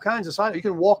 There's all kinds of side. You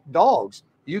can walk dogs.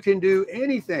 You can do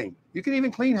anything. You can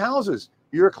even clean houses.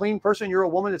 You're a clean person. You're a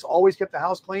woman that's always kept the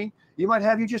house clean. You might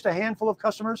have just a handful of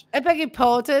customers. I beg your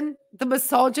pardon. The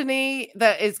misogyny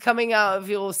that is coming out of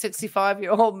your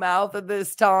 65-year-old mouth at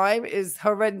this time is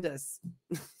horrendous.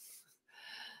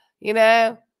 You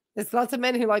know, there's lots of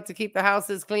men who like to keep their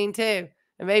houses clean too.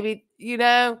 And maybe, you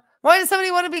know, why does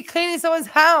somebody want to be cleaning someone's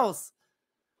house?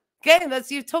 Again,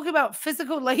 you're talking about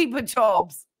physical labor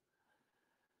jobs.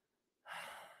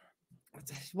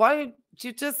 Why don't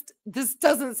you this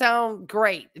doesn't sound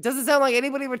great. It doesn't sound like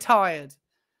anybody retired.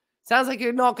 Sounds like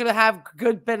you're not going to have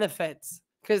good benefits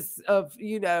because of,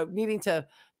 you know, needing to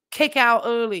kick out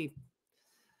early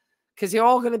because you're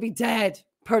all going to be dead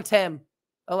per Tim,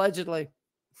 allegedly.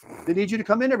 They need you to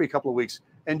come in every couple of weeks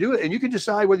and do it. And you can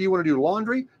decide whether you want to do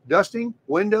laundry, dusting,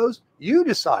 windows. You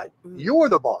decide. You're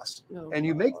the boss. And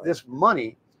you make this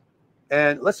money.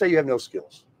 And let's say you have no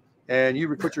skills and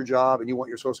you quit your job and you want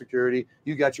your Social Security.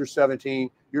 You got your 17,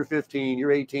 you're 15,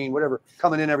 you're 18, whatever,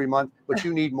 coming in every month, but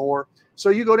you need more. So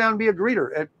you go down and be a greeter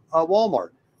at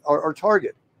Walmart or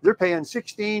Target. They're paying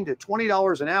 $16 to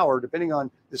 $20 an hour, depending on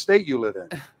the state you live in.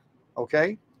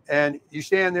 Okay. And you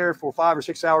stand there for 5 or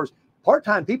 6 hours.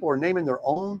 Part-time people are naming their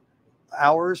own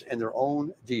hours and their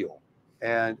own deal.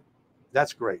 And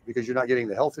that's great because you're not getting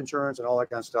the health insurance and all that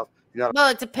kind of stuff. Well,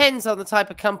 it depends on the type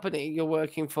of company you're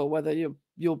working for, whether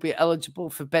you'll be eligible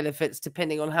for benefits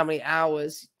depending on how many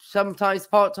hours. Sometimes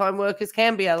part-time workers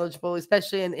can be eligible,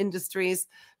 especially in industries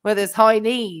where there's high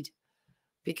need,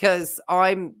 because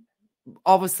I'm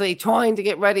obviously trying to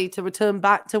get ready to return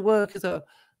back to work as a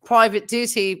private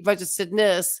duty registered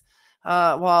nurse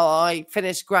while I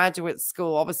finish graduate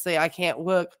school. Obviously, I can't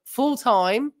work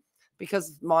full-time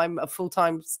because I'm a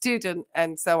full-time student,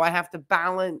 and so I have to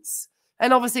balance.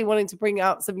 And obviously wanting to bring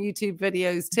out some YouTube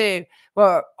videos too,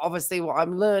 where obviously what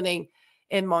I'm learning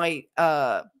in my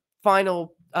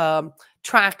final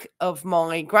track of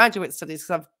my graduate studies,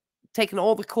 because I've taken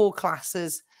all the core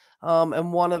classes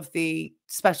and one of the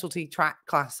specialty track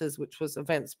classes, which was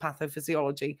advanced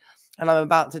pathophysiology. And I'm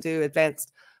about to do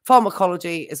advanced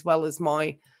pharmacology as well as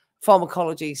my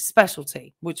pharmacology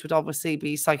specialty, which would obviously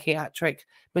be psychiatric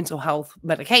mental health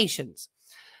medications.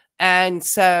 And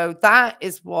so that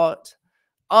is what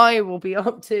I will be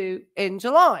up to in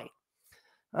July.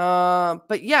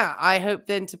 But yeah, I hope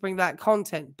then to bring that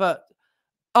content. But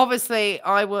obviously,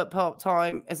 I work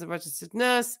part-time as a registered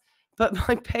nurse, but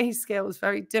my pay scale is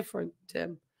very different,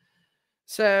 Tim.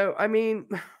 So, I mean,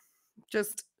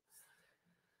 just,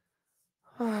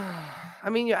 I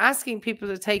mean, you're asking people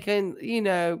to take in, you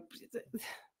know,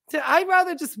 I'd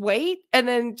rather just wait and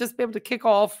then just be able to kick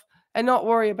off and not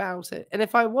worry about it. And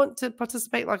if I want to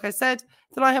participate, like I said,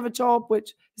 then I have a job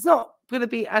which is not going to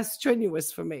be as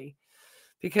strenuous for me.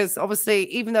 Because obviously,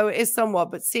 even though it is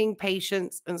somewhat, but seeing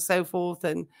patients and so forth,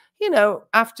 and, you know,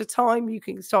 after time, you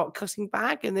can start cutting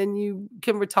back and then you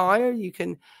can retire. You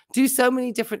can do so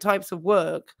many different types of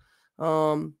work.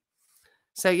 So,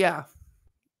 yeah,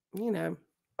 you know.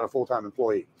 A full-time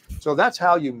employee. So that's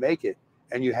how you make it,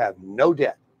 and you have no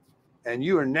debt. And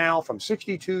you are now from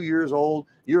 62 years old,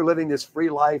 you're living this free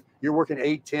life. You're working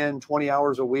 8, 10, 20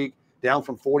 hours a week, down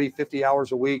from 40, 50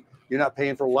 hours a week. You're not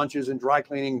paying for lunches and dry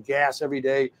cleaning, gas every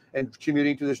day, and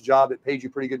commuting to this job that pays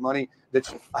you pretty good money.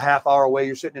 That's a half hour away.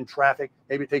 You're sitting in traffic.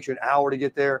 Maybe it takes you an hour to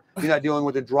get there. You're not dealing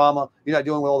with the drama. You're not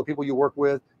dealing with all the people you work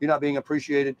with. You're not being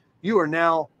appreciated. You are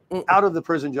now out of the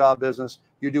prison job business.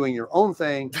 You're doing your own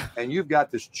thing, and you've got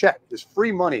this check, this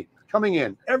free money coming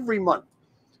in every month,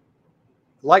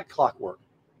 like clockwork,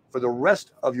 for the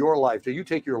rest of your life till you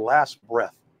take your last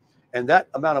breath. And that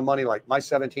amount of money, like my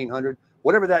 $1,700,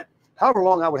 whatever that, however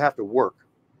long I would have to work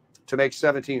to make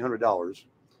 $1,700,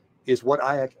 is what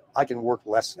I can work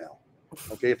less now.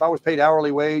 Okay, if I was paid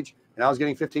hourly wage and I was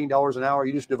getting $15 an hour,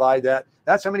 you just divide that.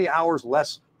 That's how many hours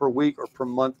less per week or per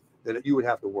month that you would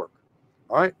have to work.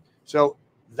 All right, so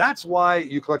that's why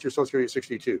you collect your Social Security at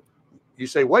 62. You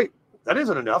say, wait, that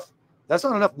isn't enough. That's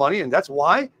not enough money, and that's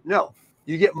why? No,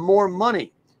 you get more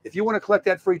money. If you want to collect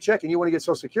that free check and you want to get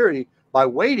Social Security by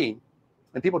waiting,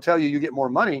 and people tell you you get more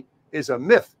money, is a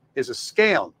myth, is a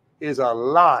scam, is a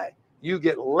lie. You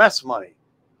get less money.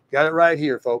 Got it right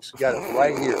here, folks. Got it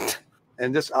right here.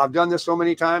 And this, I've done this so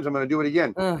many times, I'm going to do it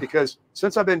again. Because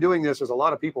since I've been doing this, there's a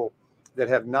lot of people that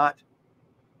have not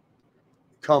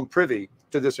come privy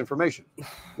to this information.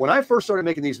 When I first started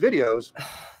making these videos,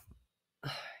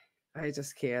 I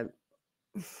just can't.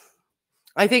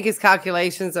 I think his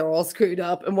calculations are all screwed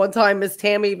up. And one time Miss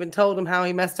Tammy even told him how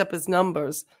he messed up his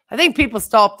numbers. I think people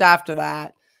stopped after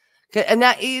that. And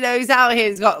that, you know, he's out here,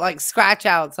 he's got like scratch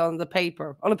outs on the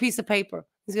paper, on a piece of paper.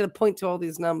 He's going to point to all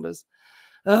these numbers.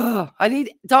 Oh, I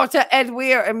need Dr. Ed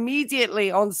Weir immediately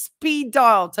on speed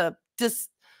dial to just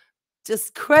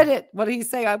credit what he's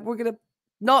saying. We're going to,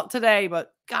 not today,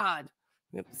 but God.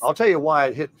 I'll tell you why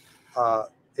it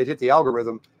hit the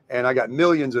algorithm and I got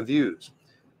millions of views.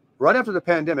 Right after the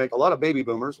pandemic, a lot of baby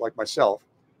boomers like myself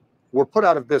were put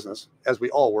out of business, as we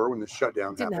all were when the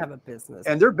shutdown happened. Didn't have a business.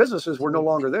 And their businesses were no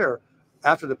longer there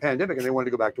after the pandemic and they wanted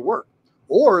to go back to work.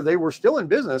 Or they were still in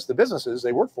business, the businesses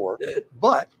they worked for,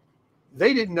 but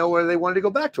they didn't know whether they wanted to go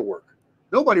back to work.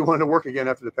 Nobody wanted to work again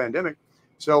after the pandemic.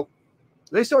 So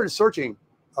they started searching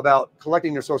about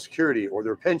collecting their Social Security or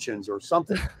their pensions or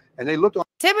something. And they looked on.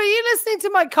 Tim, are you listening to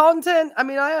my content? I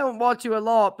mean, I don't watch you a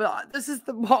lot, but this is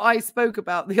what I spoke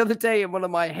about the other day in one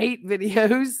of my hate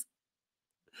videos.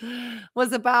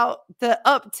 Was about the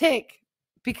uptick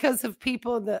because of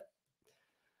people that,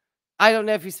 I don't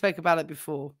know if you spoke about it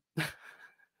before,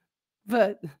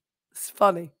 but it's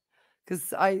funny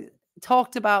because I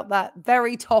talked about that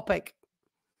very topic.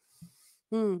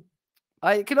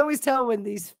 I can always tell when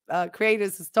these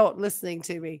creators start listening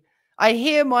to me. I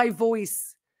hear my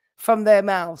voice from their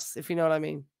mouths, if you know what I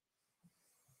mean.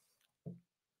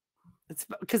 It's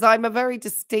because I'm a very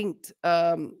distinct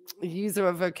user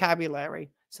of vocabulary.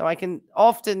 So I can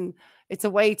often, it's a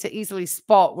way to easily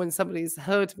spot when somebody's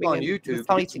heard me on YouTube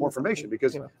to get some more information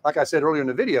because, like I said earlier in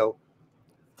the video,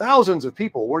 thousands of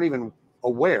people weren't even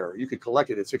aware you could collect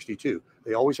it at 62.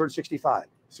 They always heard 65,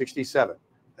 67.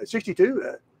 At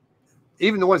 62,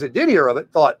 even the ones that did hear of it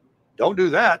thought, don't do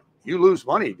that. You lose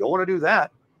money. Don't want to do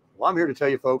that. Well, I'm here to tell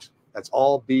you, folks, that's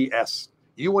all BS.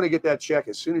 You want to get that check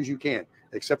as soon as you can,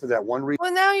 except for that one reason.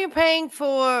 Well, now you're paying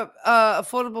for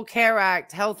Affordable Care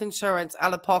Act health insurance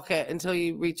out of pocket until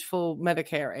you reach full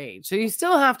Medicare age. So you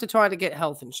still have to try to get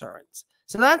health insurance.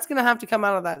 So that's going to have to come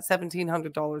out of that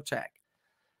 $1,700 check.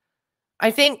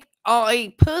 I think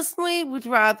I personally would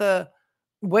rather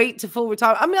wait to full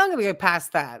retirement. I mean, I'm going to go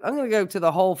past that. I'm going to go to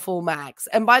the whole full max.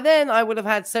 And by then I would have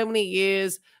had so many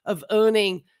years of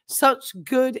earning such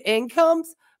good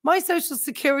incomes. My Social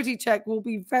Security check will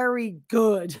be very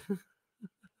good.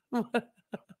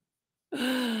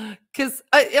 Because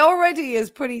it already is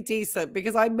pretty decent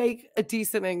because I make a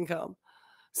decent income.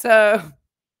 So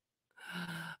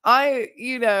but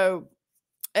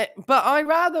I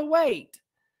rather wait.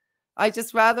 I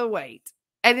just rather wait.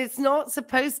 And it's not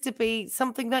supposed to be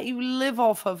something that you live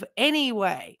off of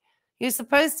anyway. You're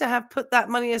supposed to have put that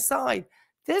money aside.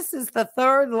 This is the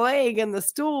third leg in the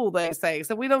stool, they say.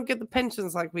 So we don't get the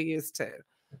pensions like we used to.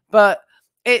 But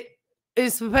it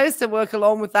is supposed to work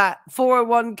along with that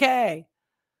 401k.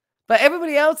 But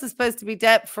everybody else is supposed to be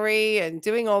debt-free and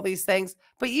doing all these things.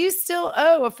 But you still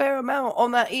owe a fair amount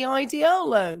on that EIDL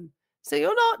loan. So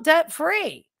you're not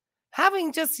debt-free.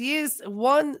 Having just used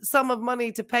one sum of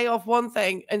money to pay off one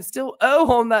thing and still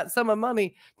owe on that sum of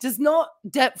money does not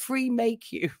debt-free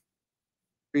make you.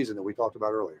 Reason that we talked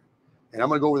about earlier. And I'm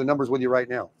going to go over the numbers with you right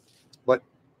now. But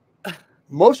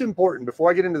most important,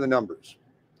 before I get into the numbers,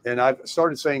 and I've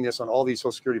started saying this on all these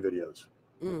Social Security videos.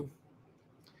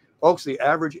 Folks, the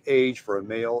average age for a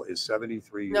male is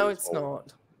 73 years old. No, it's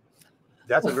not.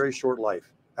 That's a very short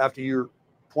life. After you're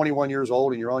 21 years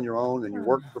old and you're on your own and you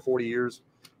work for 40 years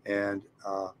and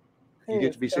you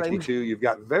get to be 62, you've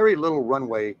got very little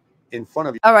runway in front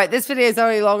of you. All right, this video is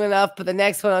already long enough, but the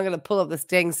next one I'm going to pull up this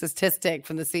dang statistic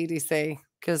from the CDC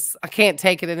because I can't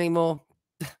take it anymore.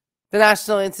 The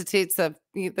National Institutes of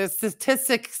the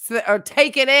statistics that are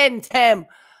taken in, Tim.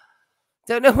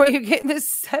 Don't know where you're getting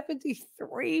this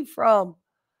 73 from.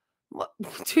 What,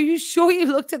 are you sure you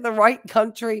looked at the right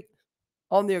country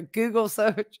on your Google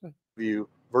search? You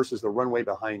versus the runway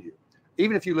behind you.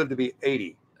 Even if you live to be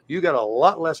 80, you got a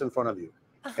lot less in front of you.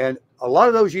 And a lot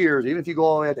of those years, even if you go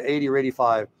all the way up to 80 or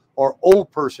 85, are old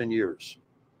person years.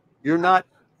 You're not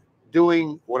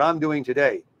doing what I'm doing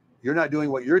today. You're not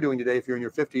doing what you're doing today if you're in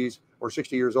your 50s or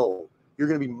 60 years old. You're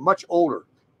going to be much older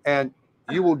and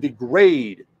you will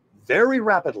degrade very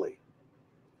rapidly.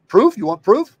 Proof? You want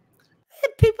proof?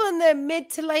 People in their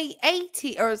mid to late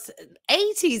 80s or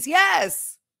 80s,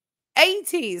 yes.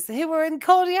 80s who were in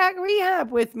cardiac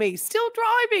rehab with me, still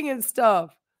driving and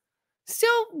stuff.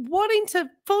 still wanting to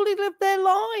fully live their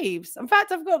lives. In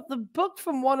fact, I've got the book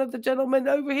from one of the gentlemen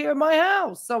over here in my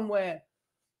house somewhere.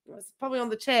 It's probably on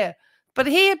the chair. But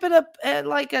he had been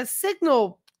like a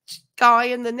signal guy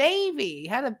in the Navy. He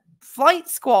had a flight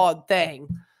squad thing.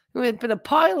 Who had been a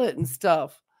pilot and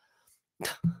stuff.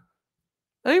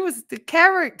 He was the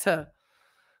character.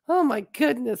 Oh my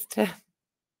goodness, Tim.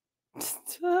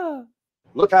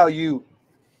 Look how you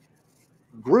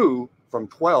grew from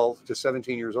 12 to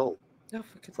 17 years old,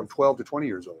 from 12 to 20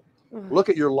 years old. Look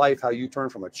at your life, how you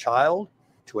turned from a child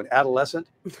to an adolescent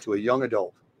to a young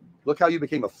adult. Look how you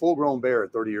became a full-grown bear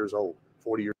at 30 years old,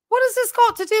 40 years. What has this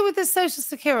got to do with this Social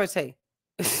Security?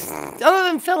 Other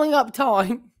than filling up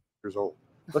time. Years old.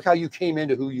 Look how you came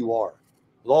into who you are,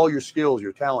 with all your skills,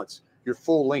 your talents, your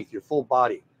full length, your full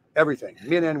body, everything,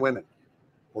 men and women.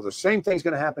 Well, the same thing's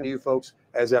going to happen to you folks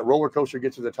as that roller coaster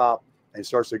gets to the top and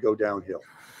starts to go downhill.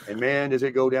 And man, does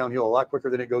it go downhill a lot quicker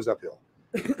than it goes uphill.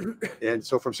 And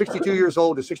so from 62 years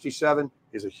old to 67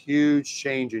 is a huge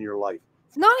change in your life.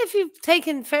 Not if you've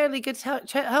taken fairly good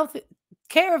health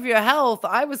care of your health.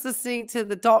 I was listening to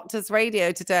the doctor's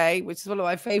radio today, which is one of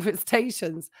my favorite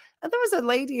stations. And there was a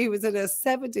lady who was in her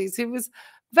 70s who was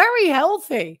very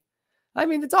healthy. I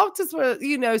mean, the doctors were,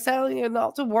 you know, telling her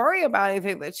not to worry about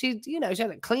anything, that she, you know, she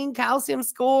had a clean calcium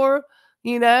score,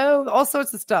 you know, all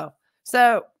sorts of stuff.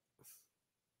 So,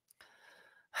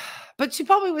 but she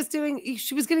probably was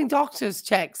she was getting doctors'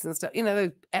 checks and stuff, you know,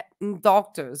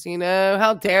 doctors, you know,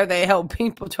 how dare they help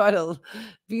people try to,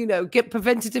 you know, get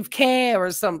preventative care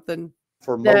or something.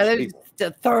 For most people.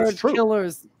 The third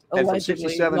killers. And from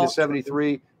 67 to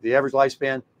 73, the average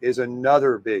lifespan is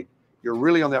another big. You're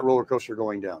really on that roller coaster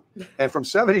going down. And from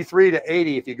 73 to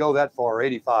 80, if you go that far, or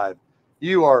 85,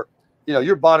 you are, you know,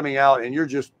 you're bottoming out, and you're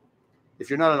just, if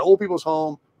you're not in an old people's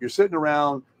home, you're sitting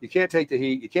around, you can't take the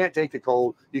heat, you can't take the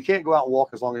cold, you can't go out and walk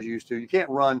as long as you used to, you can't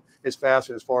run as fast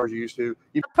and as far as you used to.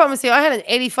 I promise you, I had an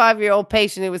 85-year-old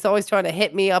patient who was always trying to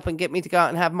hit me up and get me to go out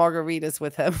and have margaritas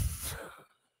with him.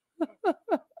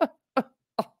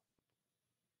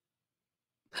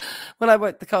 When I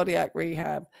worked the cardiac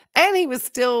rehab, and he was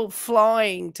still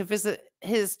flying to visit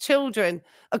his children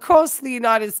across the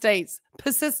United States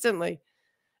persistently.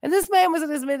 And this man was in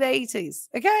his mid-80s.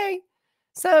 Okay.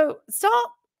 So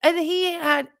stop. And he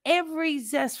had every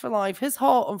zest for life. His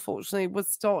heart, unfortunately, was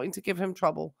starting to give him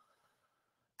trouble.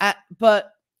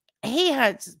 But he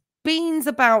had beans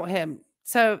about him.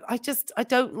 So I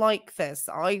don't like this.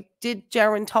 I did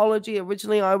gerontology.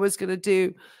 Originally, I was going to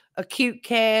do acute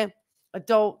care,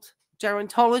 adult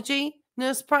gerontology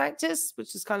nurse practice,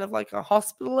 which is kind of like a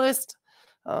hospitalist.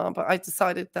 But I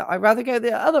decided that I'd rather go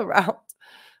the other route.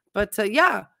 But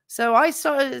yeah, so I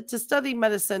started to study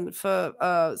medicine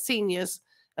for seniors,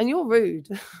 and you're rude.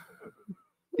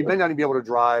 You may not even be able to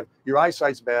drive. Your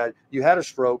eyesight's bad. You had a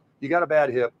stroke. You got a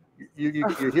bad hip.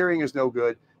 Your hearing is no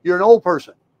good. You're an old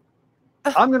person.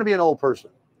 I'm going to be an old person.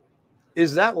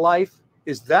 Is that life?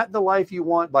 Is that the life you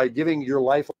want by giving your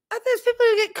life? There's people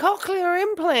who get cochlear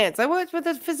implants. I worked with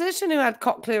a physician who had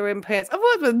cochlear implants. I've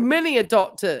worked with many a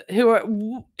doctor who are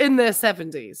in their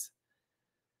 70s.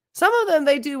 Some of them,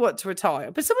 they do want to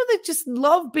retire, but some of them just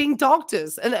love being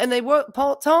doctors, and they work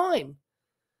part-time.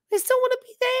 They still want to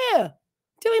be there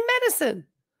doing medicine.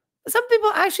 Some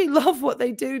people actually love what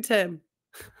they do, Tim.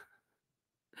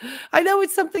 I know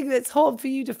it's something that's hard for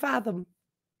you to fathom.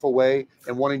 Away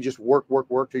and wanting to just work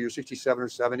till you're 67 or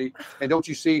 70. And don't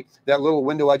you see that little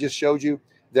window I just showed you,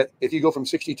 that if you go from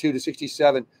 62 to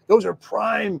 67, those are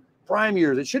prime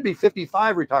years. It should be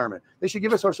 55 retirement. They should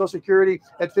give us our Social Security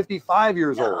at 55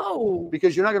 years old,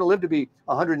 because you're not going to live to be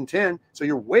 110. So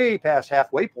you're way past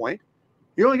halfway point.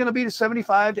 You're only going to be to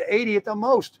 75 to 80 at the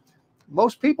most.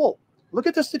 Most people. Look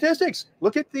at the statistics.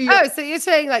 Look at the... Oh, so you're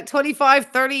saying like 25,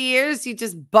 30 years, you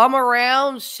just bum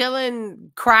around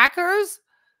shilling crackers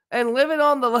and living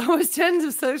on the lowest end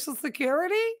of Social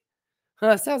Security?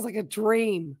 Sounds like a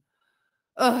dream.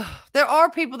 There are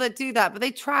people that do that, but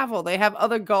they travel. They have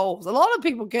other goals. A lot of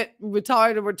people get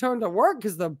retired and return to work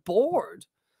because they're bored.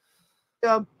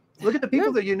 Look at the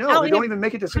people that you know. They don't even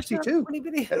make it to 62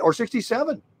 or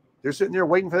 67. They're sitting there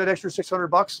waiting for that extra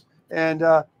 $600,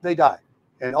 and they die.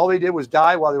 And all they did was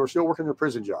die while they were still working their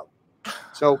prison job.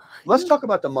 So let's talk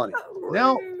about the money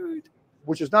now,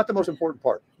 which is not the most important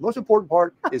part. The most important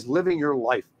part is living your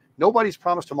life. Nobody's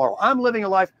promised tomorrow. I'm living a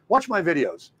life. Watch my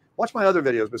videos. Watch my other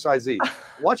videos besides these.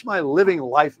 Watch my living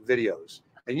life videos,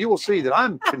 and you will see that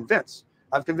I'm convinced.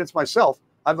 I've convinced myself.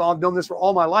 I've known this for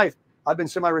all my life. I've been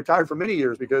semi-retired for many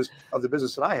years because of the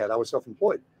business that I had. I was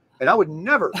self-employed, and I would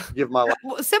never give my life.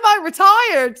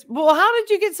 Semi-retired? Well, how did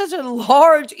you get such a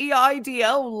large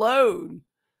EIDL loan?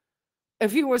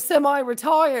 if you were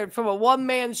semi-retired from a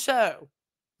one-man show.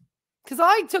 Because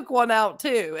I took one out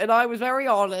too, and I was very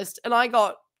honest, and I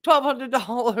got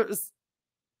 $1,200.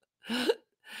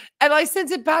 And I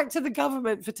sent it back to the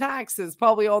government for taxes,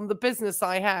 probably on the business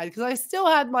I had, because I still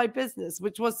had my business,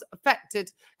 which was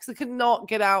affected because I could not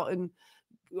get out and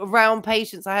around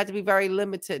patients. I had to be very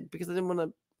limited because I didn't want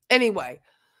to. Anyway,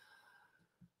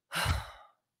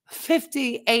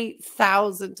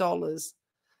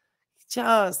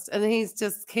 $58,000. And he's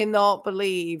just cannot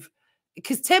believe,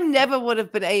 because Tim never would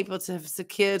have been able to have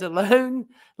secured a loan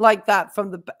like that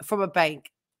from a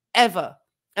bank ever.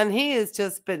 And he has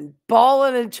just been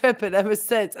balling and tripping ever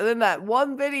since. And then that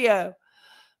one video,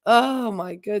 oh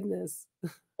my goodness.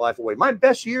 Life away. My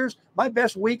best years, my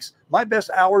best weeks, my best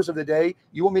hours of the day,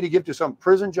 you want me to give to some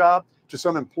prison job, to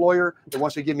some employer that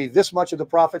wants to give me this much of the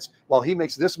profits while he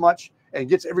makes this much and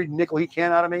gets every nickel he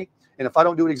can out of me. And if I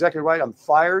don't do it exactly right, I'm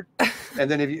fired.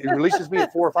 And then if he releases me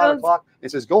at 4 or 5 o'clock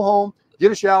and says, go home,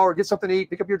 get a shower, get something to eat,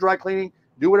 pick up your dry cleaning,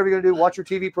 do whatever you're going to do, watch your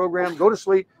TV program, go to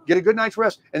sleep, get a good night's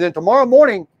rest. And then tomorrow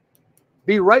morning,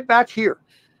 be right back here.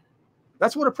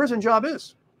 That's what a prison job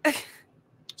is.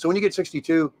 So when you get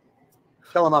 62,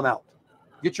 tell them I'm out.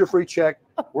 Get your free check,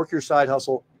 work your side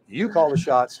hustle, you call the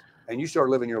shots, and you start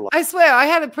living your life. I swear, I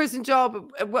had a prison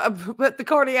job at the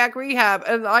cardiac rehab,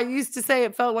 and I used to say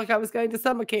it felt like I was going to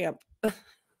summer camp.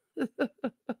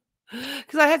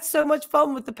 Because I had so much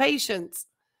fun with the patients.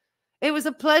 It was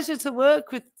a pleasure to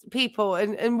work with people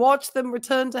and watch them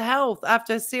return to health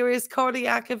after serious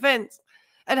cardiac events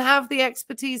and have the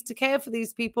expertise to care for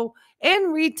these people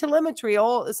and read telemetry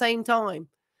all at the same time.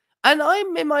 And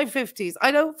I'm in my 50s.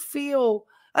 I don't feel,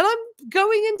 and I'm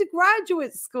going into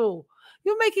graduate school.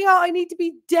 You're making out I need to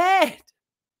be dead.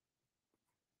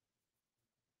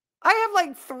 I have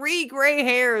like 3 gray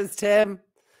hairs, Tim.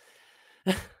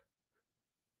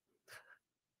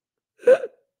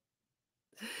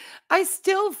 I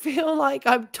still feel like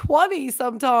I'm 20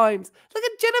 sometimes. Look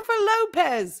at Jennifer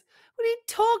Lopez. What are you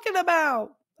talking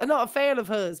about? I'm not a fan of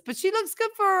hers, but she looks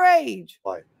good for her age.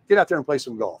 Right. Get out there and play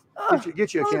some golf.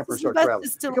 Get you a camper and start traveling.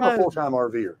 Become a full-time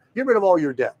RVer. Get rid of all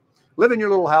your debt. Live in your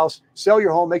little house. Sell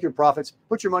your home. Make your profits.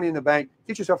 Put your money in the bank.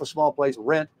 Get yourself a small place.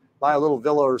 Rent. Buy a little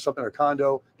villa or something, or a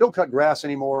condo. Don't cut grass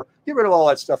anymore. Get rid of all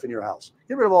that stuff in your house.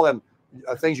 Get rid of all them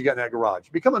things you got in that garage.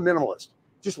 Become a minimalist.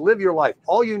 Just live your life.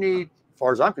 All you need, as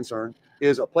far as I'm concerned,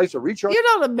 is a place to recharge.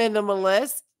 You're not a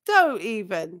minimalist. Don't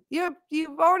even.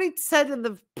 You've already said in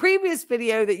the previous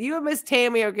video that you and Miss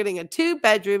Tammy are getting a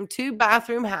 2-bedroom,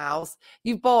 2-bathroom house.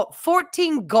 You've bought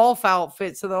 14 golf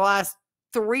outfits in the last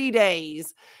 3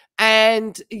 days,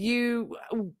 and you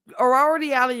are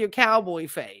already out of your cowboy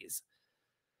phase.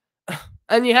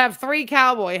 And you have 3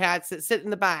 cowboy hats that sit in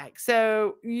the back.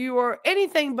 So you are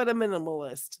anything but a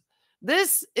minimalist.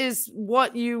 This is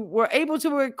what you were able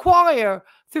to acquire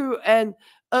through an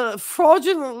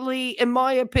fraudulently, in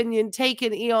my opinion,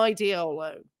 taken EIDL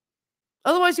loan.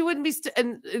 Otherwise, you wouldn't be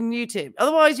in YouTube.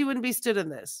 Otherwise, you wouldn't be stood in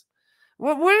this.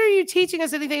 What are you teaching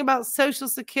us anything about Social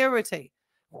Security?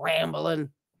 Rambling.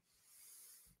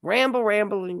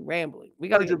 Rambling. We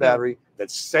got to your battery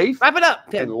that's safe. Wrap it up,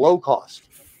 Tim. And low cost.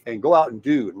 And go out and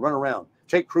do and run around.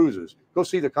 Take cruises. Go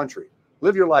see the country.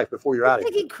 Live your life before you're out of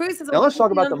here. Now let's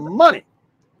talk about the money.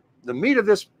 The meat of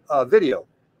this video.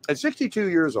 At 62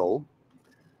 years old,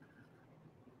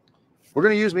 we're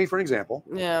going to use me for an example.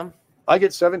 Yeah. I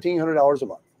get $1,700 a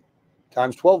month.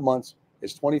 Times 12 months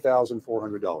is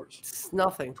 $20,400. It's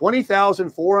nothing.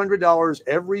 $20,400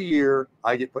 every year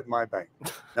I get put in my bank.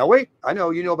 Now wait, I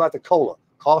know you know about the COLA,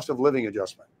 cost of living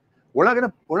adjustment. We're not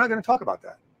going to talk about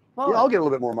that. Yeah, I'll get a little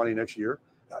bit more money next year.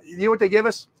 You know what they give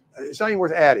us? It's not even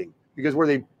worth adding, because where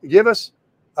they give us,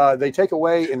 they take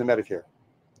away in the Medicare.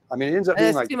 I mean, it ends up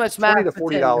being like $20 to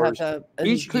 $40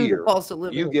 each year.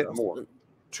 You get more.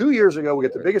 2 years ago, we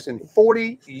get the biggest in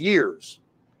 40 years,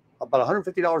 about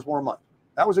 $150 more a month.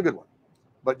 That was a good one.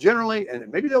 But generally,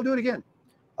 and maybe they'll do it again,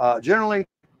 generally,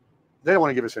 they don't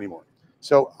want to give us any more.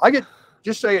 So I get,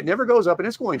 just say it never goes up, and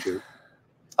it's going to.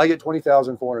 I get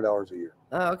 $20,400 a year.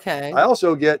 Okay. I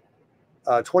also get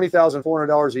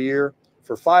 $20,400 a year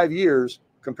for 5 years,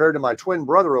 compared to my twin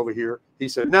brother over here. He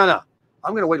said, no,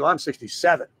 I'm going to wait till I'm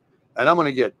 67, and I'm going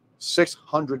to get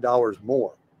 $600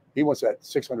 more. He wants that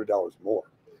 $600 more.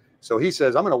 So he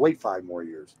says, I'm going to wait 5 more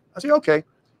years. I say, okay.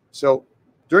 So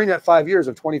during that 5 years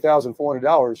of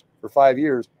 $20,400 for 5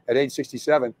 years at age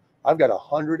 67, I've got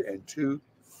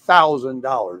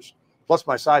 $102,000 plus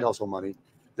my side hustle money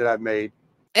that I've made.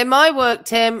 In my work,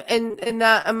 Tim, in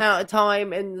that amount of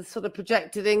time and the sort of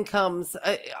projected incomes,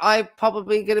 I'm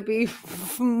probably going to be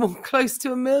close to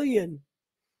 $1 million.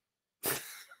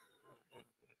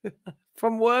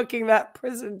 from working that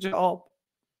prison job.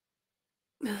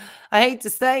 I hate to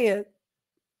say it.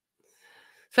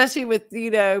 Especially with,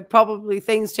 you know, probably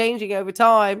things changing over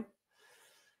time.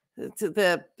 And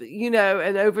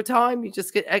over time you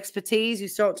just get expertise. You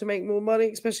start to make more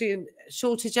money, especially in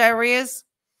shortage areas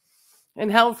in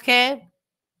healthcare.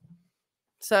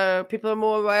 So people are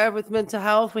more aware with mental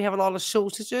health. We have a lot of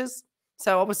shortages.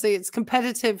 So obviously it's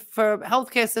competitive for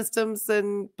healthcare systems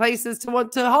and places to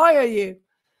want to hire you.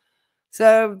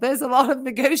 So there's a lot of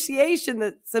negotiation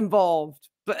that's involved,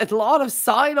 but a lot of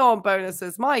sign-on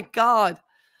bonuses. My God.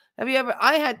 Have you ever,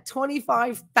 I had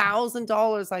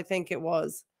 $25,000, I think it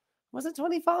was. Was it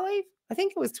 25? I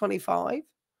think it was 25.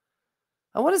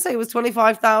 I want to say it was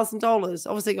 $25,000.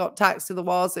 Obviously got taxed to the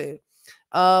wazoo.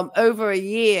 Over a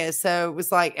year. So it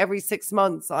was like every 6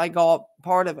 months I got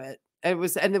part of it. It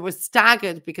was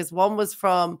staggered because one was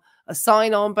from a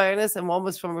sign-on bonus and one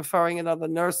was from referring another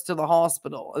nurse to the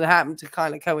hospital. And it happened to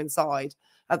kind of coincide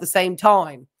at the same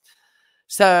time.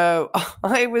 So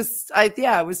it was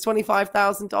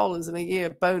 $25,000 in a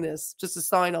year bonus, just a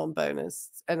sign-on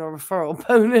bonus and a referral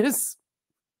bonus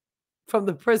from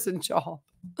the prison job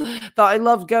that I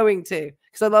loved going to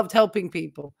because I loved helping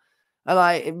people. And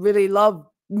I really love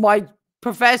my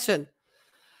profession.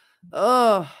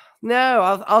 Oh,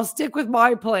 no, I'll stick with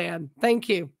my plan. Thank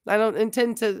you. I don't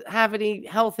intend to have any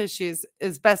health issues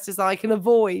as best as I can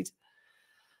avoid.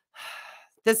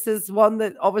 This is one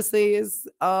that obviously is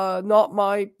not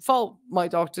my fault, my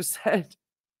doctor said.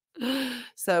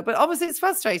 So, but obviously it's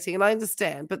frustrating and I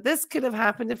understand. But this could have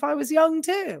happened if I was young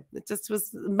too. It just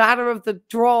was a matter of the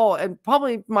draw and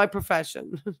probably my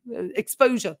profession,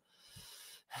 exposure.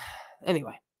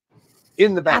 Anyway,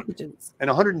 in the bank, pathogens. And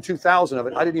 102,000 of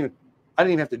it, I didn't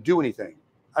even have to do anything.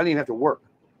 I didn't even have to work.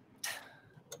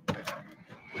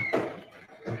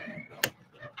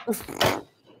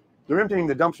 They're emptying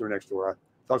the dumpster next door. I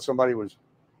thought somebody was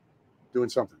doing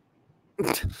something.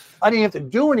 I didn't have to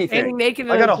do anything.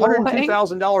 I got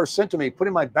 $102,000 sent to me, put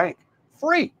in my bank,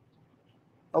 free.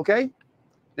 Okay.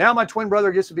 Now my twin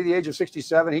brother gets to be the age of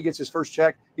 67. He gets his first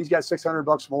check. He's got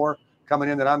 $600 more coming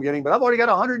in that I'm getting, but I've already got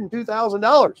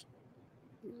 $102,000.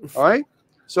 All right.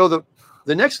 So the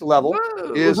next level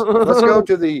is, let's go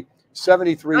to the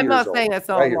 73 years old. I'm not saying that's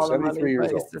all right here, 73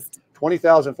 years old.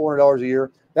 $20,400 a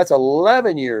year. That's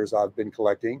 11 years I've been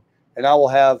collecting, and I will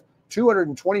have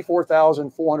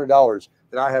 $224,400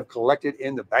 that I have collected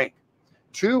in the bank.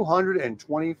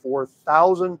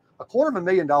 $224,000,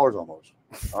 $250,000 almost.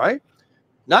 All right.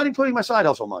 Not including my side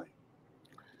hustle money.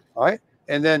 All right.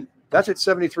 And then that's at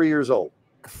 73 years old.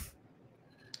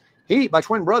 My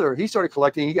twin brother, he started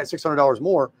collecting. He got $600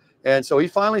 more. And so he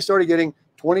finally started getting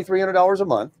 $2,300 a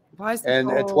month.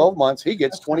 And at 12 months, he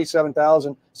gets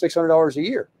 $27,600 a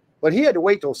year. But he had to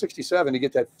wait till 67 to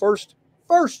get that first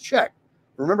check.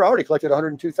 Remember, I already collected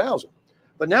 $102,000.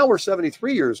 But now we're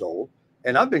 73 years old,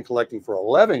 and I've been collecting for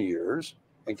 11 years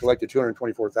and collected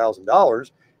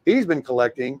 $224,000. He's been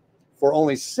collecting for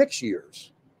only 6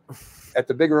 years at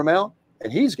the bigger amount,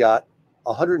 and he's got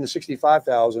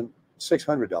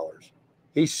 $165,600.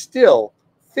 He's still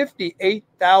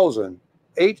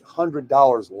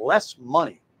 $58,800 less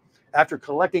money after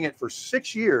collecting it for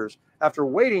 6 years, after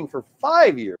waiting for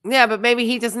 5 years. Yeah, but maybe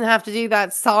he doesn't have to do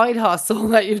that side hustle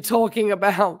that you're talking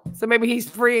about. So maybe he's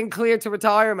free and clear to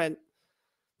retirement.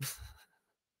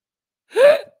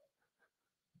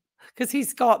 Because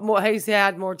he's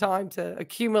had more time to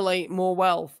accumulate more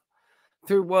wealth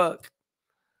through work.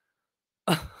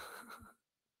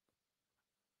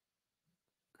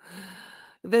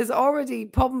 There's already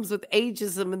problems with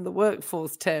ageism in the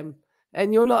workforce, Tim,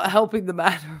 and you're not helping the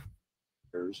matter.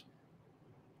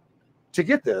 To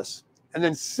get this, and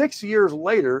then 6 years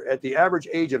later, at the average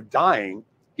age of dying,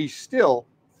 he's still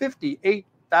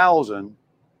 $58,000.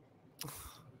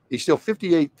 He's still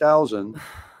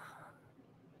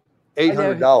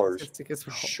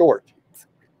 $58,800 short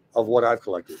of what I've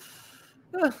collected.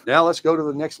 Now let's go to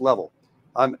the next level.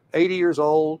 I'm 80 years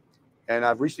old, and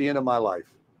I've reached the end of my life.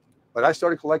 But I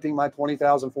started collecting my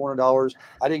 $20,400.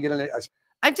 I didn't get any.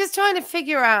 I'm just trying to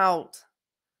figure out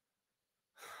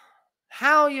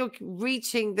how you're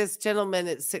reaching this gentleman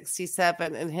at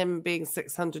 67 and him being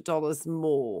 $600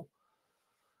 more.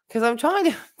 Because I'm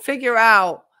trying to figure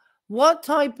out what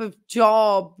type of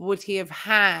job would he have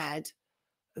had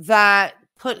that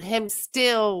put him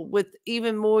still with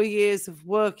even more years of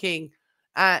working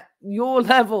at your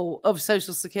level of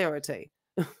Social Security.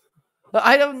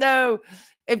 I don't know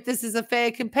if this is a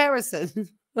fair comparison.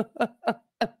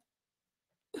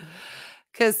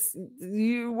 Because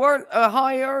you weren't a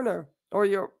high earner, or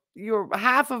you're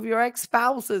half of your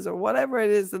ex-spouses or whatever it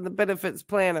is in the benefits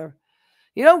planner.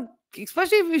 You don't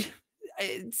especially if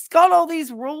it's got all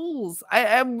these rules.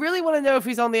 I really want to know if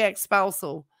he's on the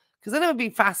ex-spousal, because then it would be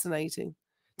fascinating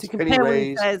to penny compare what he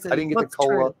raised. says I and didn't get the what's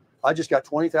COLA. true. I just got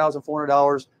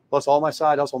 $20,400 plus all my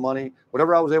side hustle money,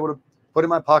 whatever I was able to put in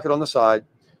my pocket on the side.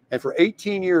 And for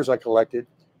 18 years I collected,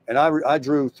 and I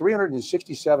drew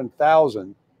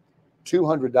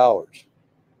 $367,200.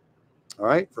 All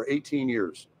right, for 18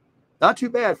 years. Not too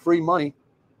bad, free money,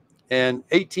 and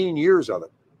 18 years of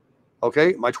it.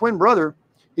 Okay, my twin brother,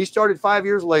 he started 5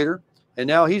 years later, and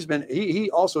now he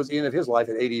also is at the end of his life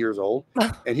at 80 years old,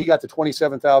 and he got to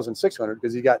 27,600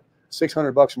 because he got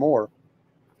 $600 more.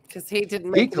 Because he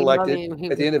didn't He make any money.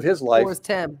 collected at the end of his life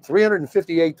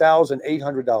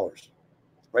 $358,800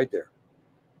 right there.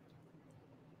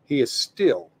 He is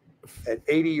still at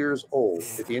 80 years old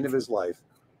at the end of his life,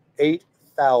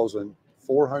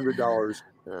 $8,400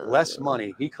 less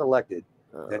money he collected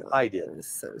than I did.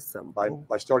 So simple.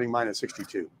 By starting mine at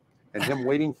 62 and him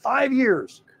waiting 5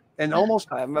 years and almost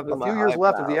a few years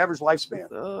left of the average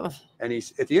lifespan. And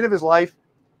he's at the end of his life,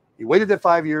 he waited that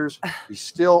 5 years. He's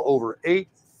still over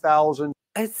 8,000.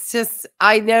 It's just,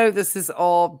 I know this is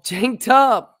all janked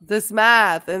up, this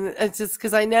math. And it's just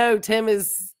because I know Tim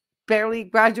is barely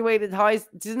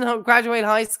didn't graduate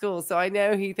high school. So I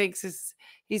know he thinks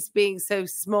he's being so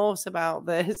smart about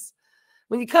this.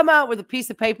 When you come out with a piece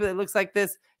of paper that looks like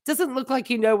this, it doesn't look like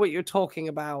you know what you're talking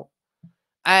about.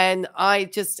 And I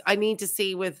need to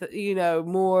see with,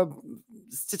 more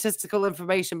statistical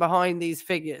information behind these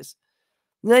figures.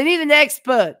 They need an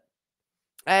expert.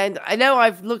 And I know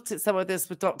I've looked at some of this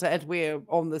with Dr. Ed Weir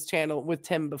on this channel with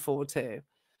Tim before too,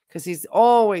 because he's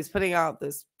always putting out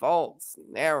this false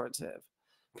narrative.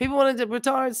 People wanted to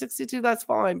retire at 62, that's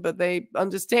fine, but they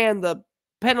understand the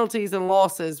penalties and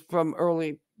losses from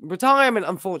early retirement,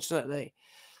 unfortunately.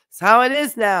 It's how it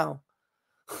is now.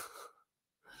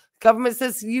 Government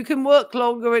says you can work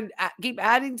longer and keep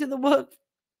adding to the work,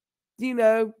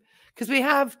 because we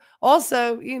have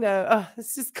also,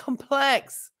 it's just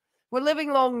complex. We're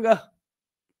living longer.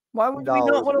 Why would we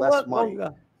not want to work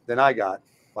longer? Than I got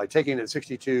by taking it at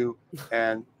 62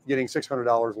 and getting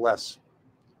 $600 less.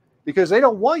 Because they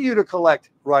don't want you to collect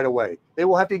right away. They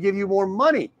will have to give you more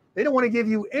money. They don't want to give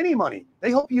you any money.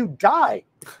 They hope you die.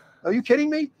 Are you kidding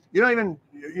me? You're not even,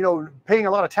 paying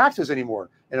a lot of taxes anymore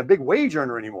and a big wage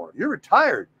earner anymore. You're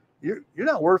retired. You're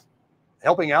not worth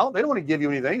helping out. They don't want to give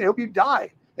you anything. They hope you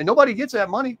die. And nobody gets that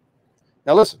money.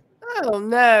 Now listen. I don't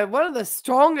know. One of the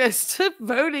strongest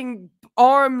voting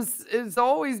arms has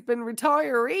always been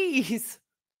retirees.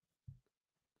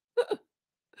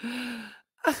 I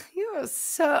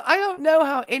don't know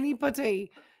how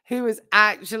anybody who is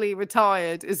actually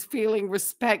retired is feeling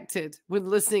respected when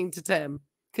listening to Tim,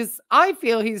 because I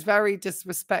feel he's very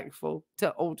disrespectful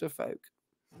to older folk.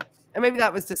 And maybe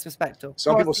that was disrespectful.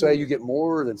 Some people say you get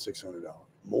more than $600.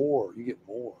 More. You get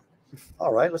more.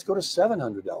 All right, let's go to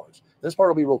 $700. This part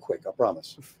will be real quick, I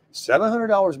promise.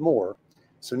 $700 more.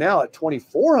 So now at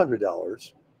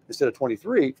 $2,400 instead of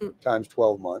 $23 times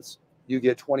 12 months, you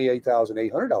get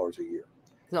 $28,800 a year.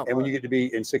 And when you get to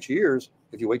be in 6 years,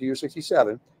 if you wait till you're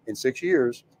 67, in 6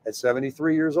 years, at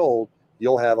 73 years old,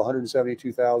 you'll have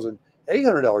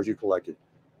 $172,800 you collected.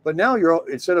 But now you're,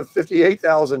 instead of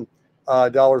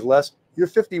 $58,000 less, you're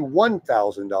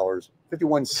 $51,000,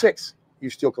 $51,600 you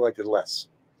still collected less.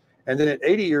 And then at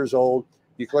 80 years old,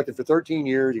 you collected for 13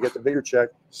 years, you get the bigger check,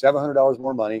 $700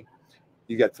 more money.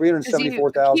 You got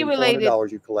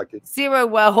 $374,400 you collected. Zero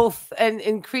wealth and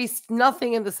increased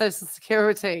nothing in the Social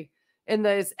Security in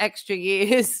those extra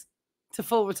years to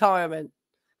full retirement,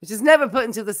 which is never put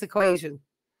into this equation.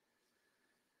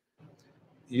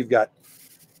 You've got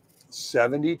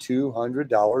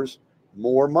 $7,200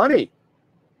 more money.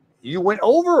 You went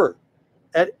over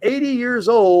at 80 years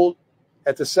old.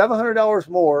 At the $700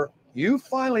 more, you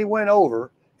finally went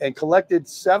over and collected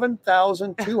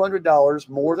 $7,200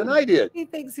 more than I did. He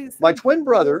thinks he's my twin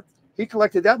brother. He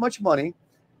collected that much money,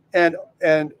 and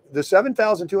the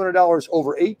 $7,200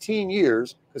 over 18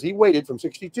 years, because he waited from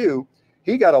 62,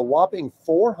 he got a whopping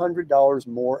 $400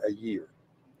 more a year,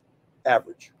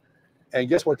 average. And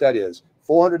guess what that is?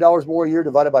 $400 more a year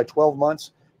divided by 12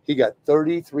 months. He got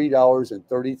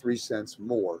 $33.33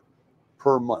 more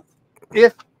per month.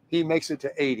 If he makes it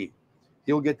to 80,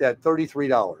 he'll get that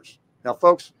 $33. Now,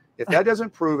 folks, if that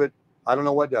doesn't prove it, I don't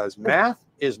know what does. Math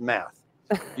is math.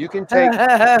 You can take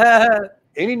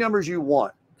any numbers you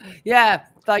want. Yeah.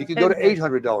 You can go to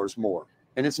 $800 more,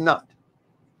 and it's not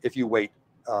if you wait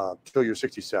till you're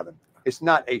 67. It's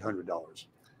not $800.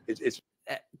 It's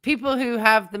people who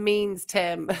have the means,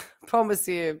 Tim, promise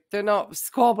you, they're not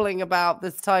squabbling about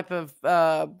this type of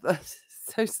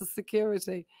Social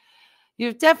Security.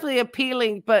 You're definitely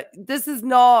appealing, but this is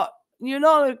not, you're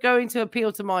not going to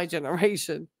appeal to my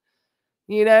generation.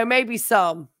 You know, maybe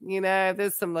some, you know,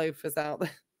 there's some loafers out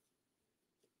there.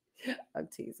 I'm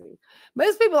teasing.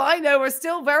 Most people I know are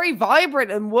still very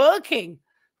vibrant and working.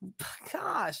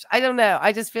 Gosh, I don't know.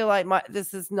 I just feel like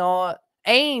this is not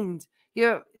aimed.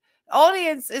 Your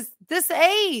audience is this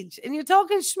age, and you're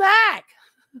talking schmack.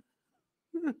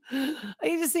 I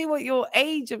need to see what your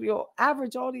age of your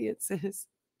average audience is.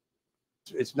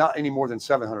 It's not any more than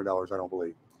 $700, I don't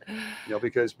believe. You know,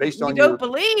 because based on what your check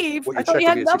would be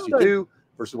at 62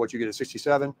 versus what you get at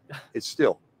 67, it's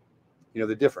still, you know,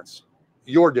 the difference.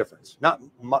 Your difference, not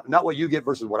what you get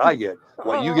versus what I get,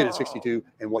 what you get at 62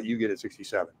 and what you get at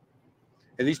 67.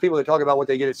 And these people that talk about what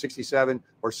they get at 67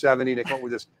 or 70, they come up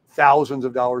with this thousands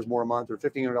of dollars more a month or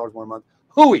 $1,500 more a month.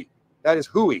 Hooey, that is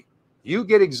hooey. You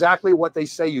get exactly what they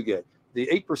say you get. The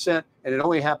 8%, and it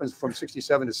only happens from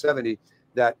 67 to 70,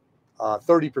 that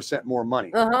 30% more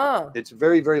money. It's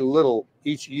very, very little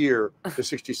each year to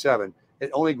 67.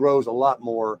 It only grows a lot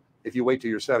more if you wait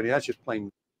till you're 70. That's just plain.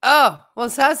 Oh, well,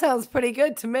 so that sounds pretty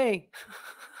good to me.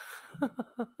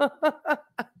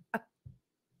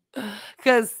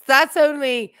 Because that's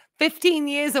only 15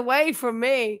 years away from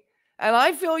me. And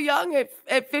I feel young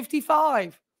at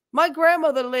 55. My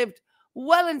grandmother lived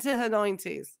well into her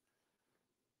 90s.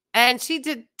 And she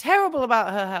did terrible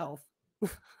about her health.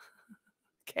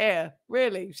 Care,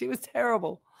 really. She was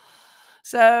terrible.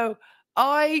 So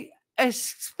I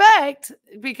expect,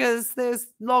 because there's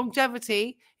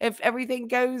longevity, if everything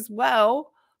goes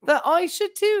well, that I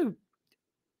should too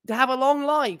have a long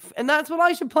life, and that's what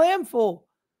I should plan for.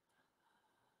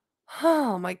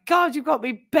 Oh my God, you've got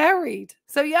me buried.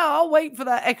 So yeah, I'll wait for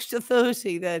that extra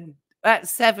 30 then at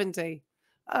 70.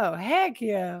 Oh heck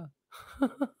yeah.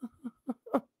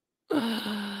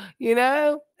 You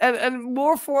know, and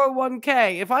more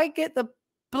 401k. If I get the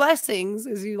blessings,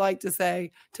 as you like to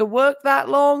say, to work that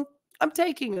long, I'm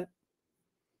taking it.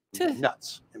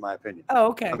 Nuts, in my opinion. Oh,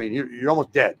 okay. I mean, you're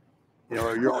almost dead. You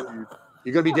know, you're going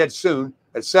to be dead soon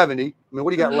at 70. I mean,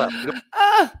 what do you got left? You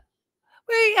know?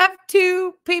 We have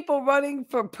 2 people running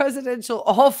for presidential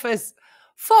office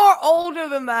far older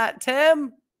than that,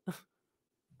 Tim.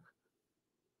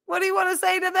 What do you want to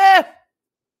say to them?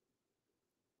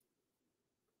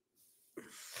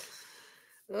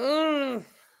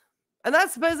 And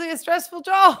that's supposedly a stressful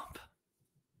job.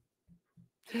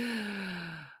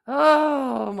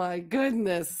 Oh my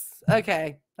goodness.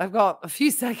 Okay, I've got a few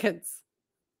seconds.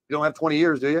 You don't have 20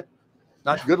 years, do you?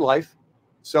 Not good life.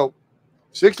 So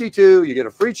 62, you get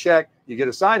a free check, you get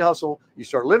a side hustle, you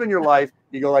start living your life,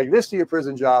 you go like this to your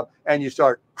prison job, and you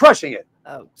start crushing it.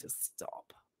 Oh, just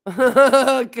stop.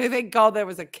 Thank God there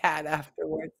was a cat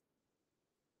afterwards.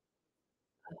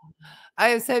 I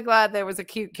am so glad there was a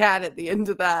cute cat at the end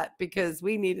of that, because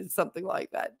we needed something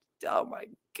like that. Oh my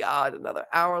God, another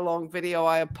hour-long video.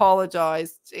 I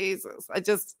apologize. Jesus.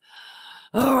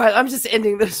 All right, I'm just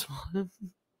ending this one.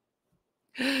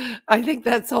 I think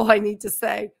that's all I need to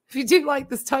say. If you do like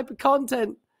this type of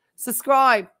content,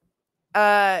 subscribe,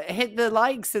 hit the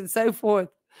likes and so forth.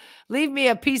 Leave me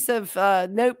a piece of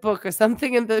notebook or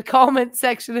something in the comment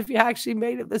section if you actually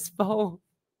made it this far.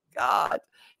 God,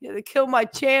 you're going to kill my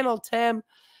channel, Tim.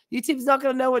 YouTube's not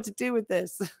going to know what to do with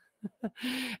this.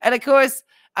 And of course,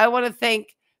 I want to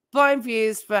thank Blind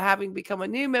Views for having become a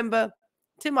new member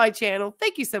to my channel.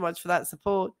 Thank you so much for that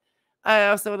support. I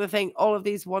also want to thank all of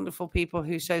these wonderful people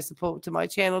who show support to my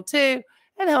channel too,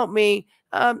 and help me,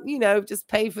 you know, just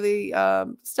pay for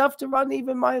the stuff to run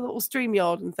even my little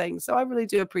StreamYard and things. So I really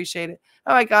do appreciate it.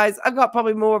 All right, guys, I've got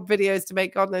probably more videos to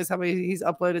make. God knows how many he's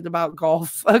uploaded about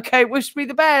golf. Okay, wish me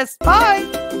the best.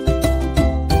 Bye.